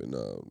pull up and,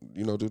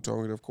 do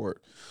Tone Deaf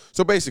court.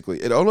 So,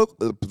 basically,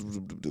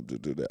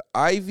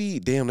 Ivy,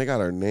 damn, they got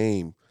her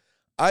name.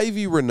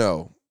 Ivy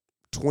Renault,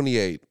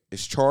 28,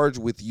 is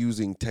charged with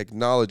using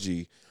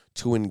technology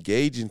to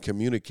engage in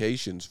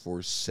communications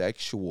for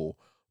sexual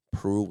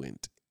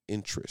prurient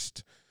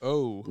interest.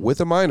 Oh. With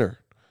a minor.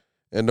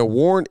 and the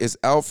warrant is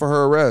out for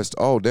her arrest.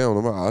 Oh,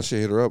 damn, I should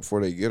hit her up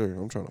before they get her.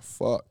 I'm trying to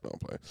fuck. No, I'm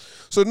playing.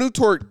 So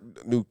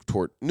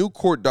new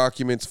court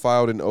documents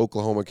filed in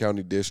Oklahoma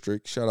County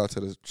District. Shout out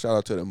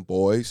to them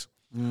boys.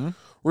 Mm-hmm.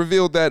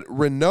 Revealed that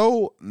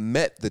Renault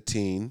met the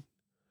teen,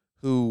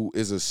 who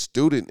is a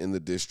student in the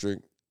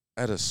district,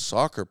 at a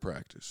soccer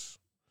practice.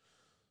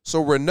 So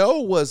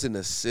Renault was an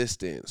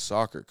assistant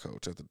soccer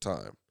coach at the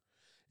time,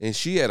 and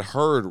she had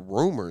heard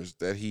rumors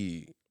that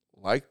he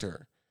liked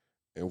her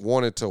and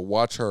wanted to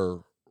watch her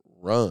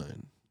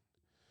run.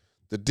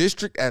 The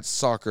district at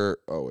soccer,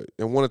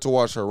 and wanted to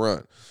watch her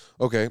run.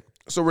 Okay,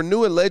 so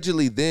Renew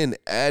allegedly then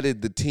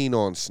added the teen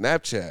on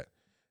Snapchat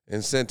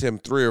and sent him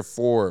 3 or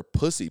 4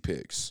 pussy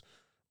pics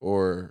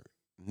or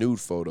nude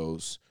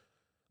photos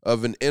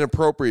of an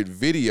inappropriate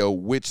video,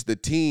 which the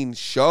teen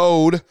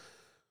showed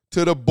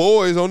to the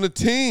boys on the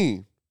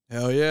team.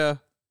 Hell yeah.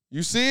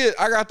 You see it?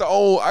 I got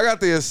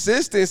the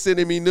assistant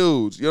sending me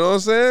nudes. You know what I'm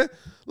saying?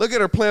 Look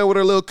at her playing with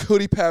her little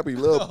cootie pappy,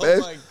 little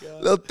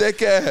little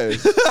thick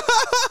ass.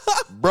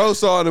 Bro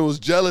saw it and was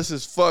jealous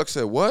as fuck.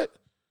 Said, what?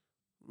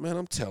 Man,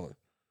 I'm telling.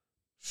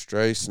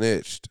 Straight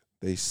snitched.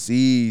 They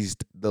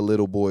seized the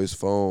little boy's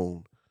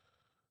phone.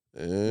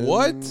 And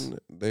what?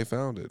 They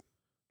found it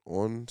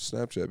on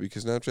Snapchat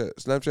because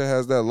Snapchat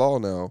has that law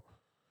now.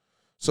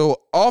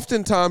 So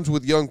oftentimes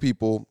with young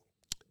people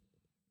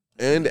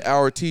and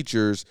our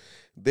teachers,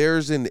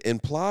 there's an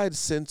implied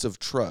sense of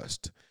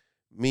trust,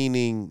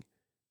 meaning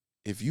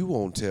if you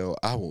won't tell,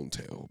 I won't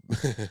tell.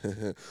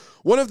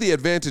 One of the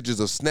advantages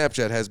of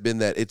Snapchat has been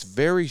that it's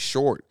very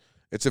short.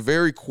 It's a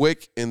very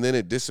quick, and then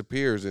it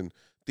disappears, and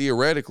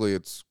theoretically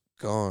it's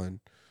gone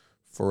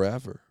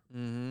forever.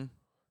 Mm-hmm.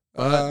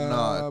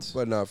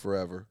 But not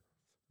forever.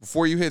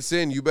 Before you hit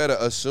send, you better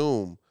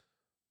assume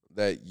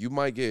that you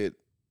might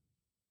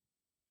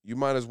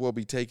as well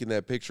be taking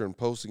that picture and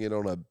posting it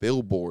on a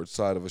billboard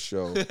side of a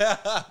show.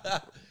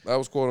 That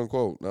was quote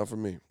unquote, not for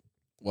me.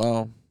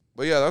 Wow.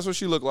 But yeah, that's what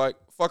she looked like.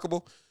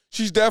 Fuckable.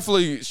 She's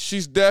definitely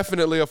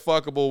a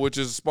fuckable, which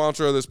is a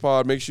sponsor of this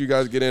pod. Make sure you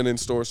guys get in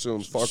store soon.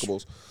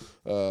 Fuckables.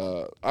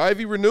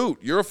 Ivy Renewed,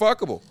 you're a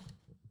fuckable.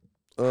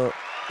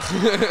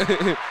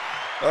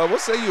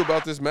 What say you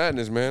about this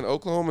madness, man?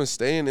 Oklahoma's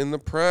staying in the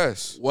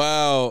press.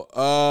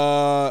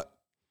 Wow.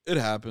 It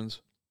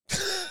happens.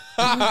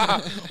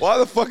 Why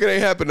the fuck it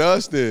ain't happen to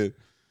us then?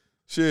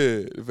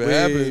 Shit, if it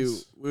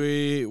happens.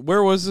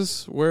 Where was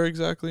this? Where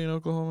exactly in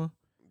Oklahoma?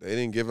 They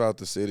didn't give out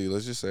the city.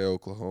 Let's just say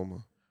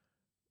Oklahoma.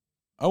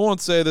 I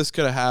won't say this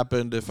could have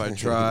happened if I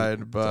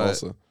tried, but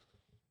Tulsa.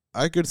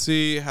 I could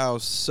see how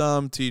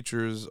some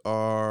teachers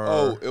are.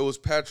 Oh, it was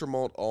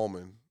Patramont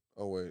Allman.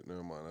 Oh, wait,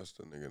 never mind. That's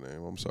the nigga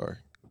name. I'm sorry.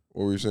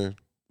 What were you saying?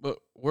 But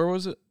where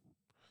was it?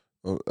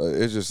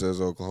 It just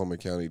says Oklahoma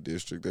County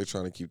District. They're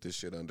trying to keep this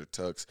shit under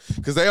tucks.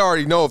 Because they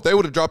already know if they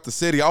would have dropped the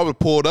city, I would have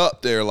pulled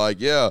up there like,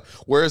 yeah,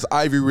 where's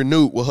Ivy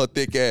Renewed with her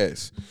thick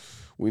ass?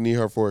 We need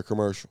her for a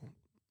commercial.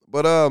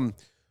 But,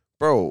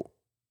 bro,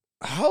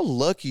 how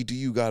lucky do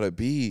you got to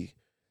be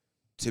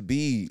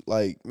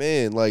like,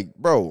 man, like,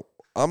 bro,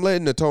 I'm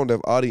letting the Tone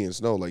Deaf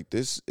audience know, like,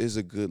 this is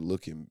a good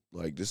looking,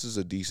 like, this is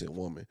a decent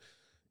woman.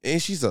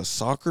 And she's a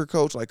soccer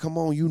coach. Like, come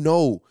on, you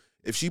know.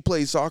 If she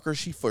plays soccer,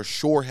 she for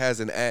sure has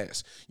an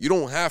ass. You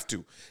don't have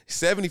to.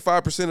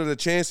 75% of the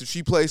chance if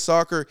she plays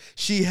soccer,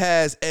 she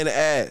has an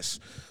ass.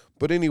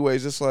 But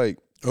anyways, it's like,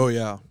 oh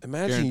yeah,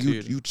 imagine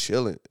you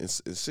chilling.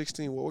 It's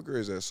 16. What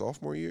grade is that?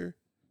 Sophomore year?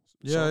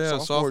 Yeah,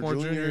 sophomore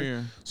junior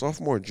year.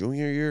 Sophomore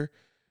junior year,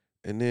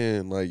 and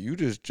then like you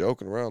just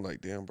joking around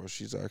like, damn, bro,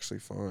 she's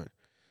actually fine.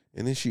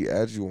 And then she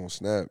adds you on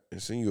Snap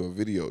and send you a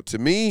video. To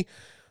me,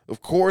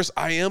 of course,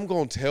 I am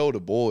gonna tell the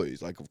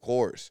boys, like, of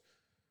course.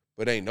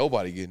 But ain't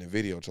nobody getting a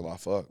video till I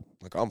fuck.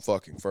 Like, I'm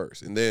fucking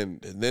first. And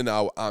then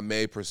I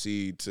may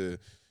proceed to,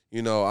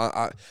 you know,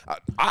 I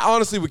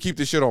honestly would keep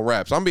this shit on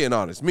wraps. I'm being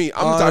honest. I'm the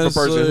type of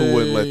person who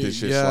wouldn't let this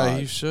shit slide. Yeah,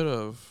 you should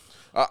have.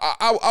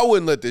 I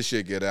wouldn't let this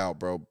shit get out,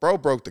 bro. Bro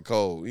broke the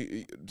code.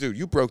 Dude,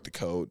 you broke the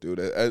code, dude.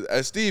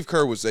 As Steve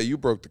Kerr would say, you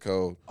broke the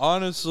code.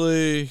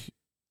 Honestly,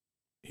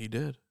 he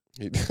did.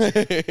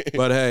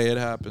 But hey, it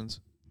happens.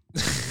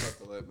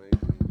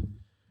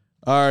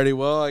 Alrighty,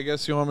 well, I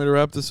guess you want me to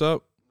wrap this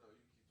up?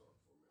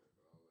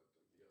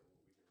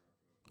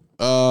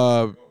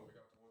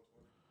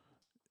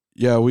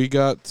 Yeah, we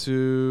got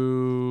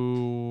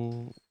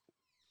to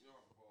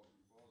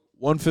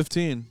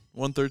 115,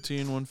 113,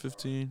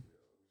 115.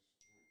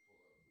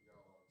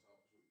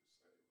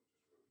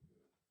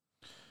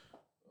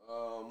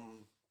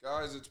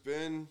 Guys, it's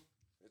been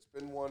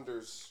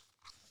wonders.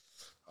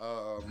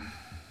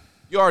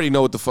 You already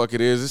know what the fuck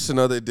it is. It's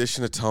another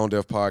edition of Tone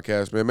Deaf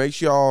Podcast, man. Make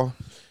sure y'all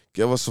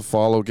give us a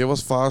follow. Give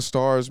us 5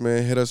 stars,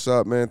 man. Hit us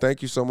up, man.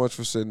 Thank you so much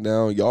for sitting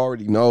down. Y'all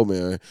already know,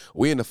 man.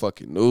 We in the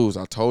fucking news.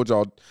 I told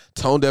y'all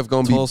Tone Deaf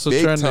gonna be Tulsa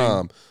big trending.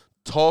 time.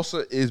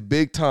 Tulsa is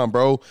big time,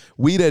 bro.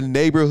 We the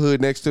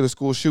neighborhood next to the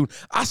school shooting.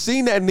 I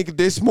seen that nigga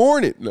this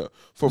morning. No,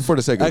 for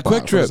the sake of At the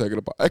Quick pod, Trip. For the sake of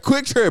the pod. At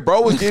Quick Trip,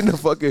 bro, was getting the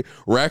fucking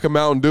rack of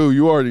Mountain Dew.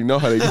 You already know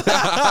how they get.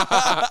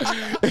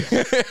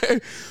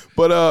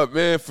 But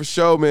man, for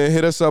sure, man,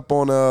 hit us up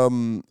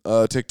on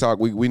TikTok.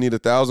 We need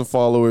 1,000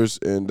 followers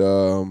and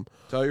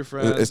Tell your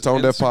friends. it's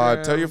Tone Deaf Pod.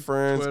 Instagram, Tell your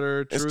friends.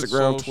 Twitter, Truth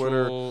Instagram, Social,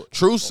 Twitter,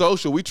 True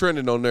Social. We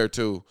trending on there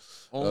too.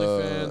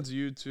 OnlyFans,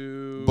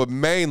 YouTube. But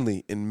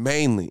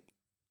mainly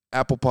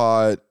Apple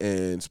Pod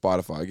and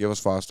Spotify. Give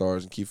us 5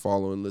 stars and keep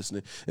following,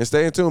 listening, and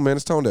stay in tune, man.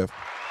 It's Tone Deaf.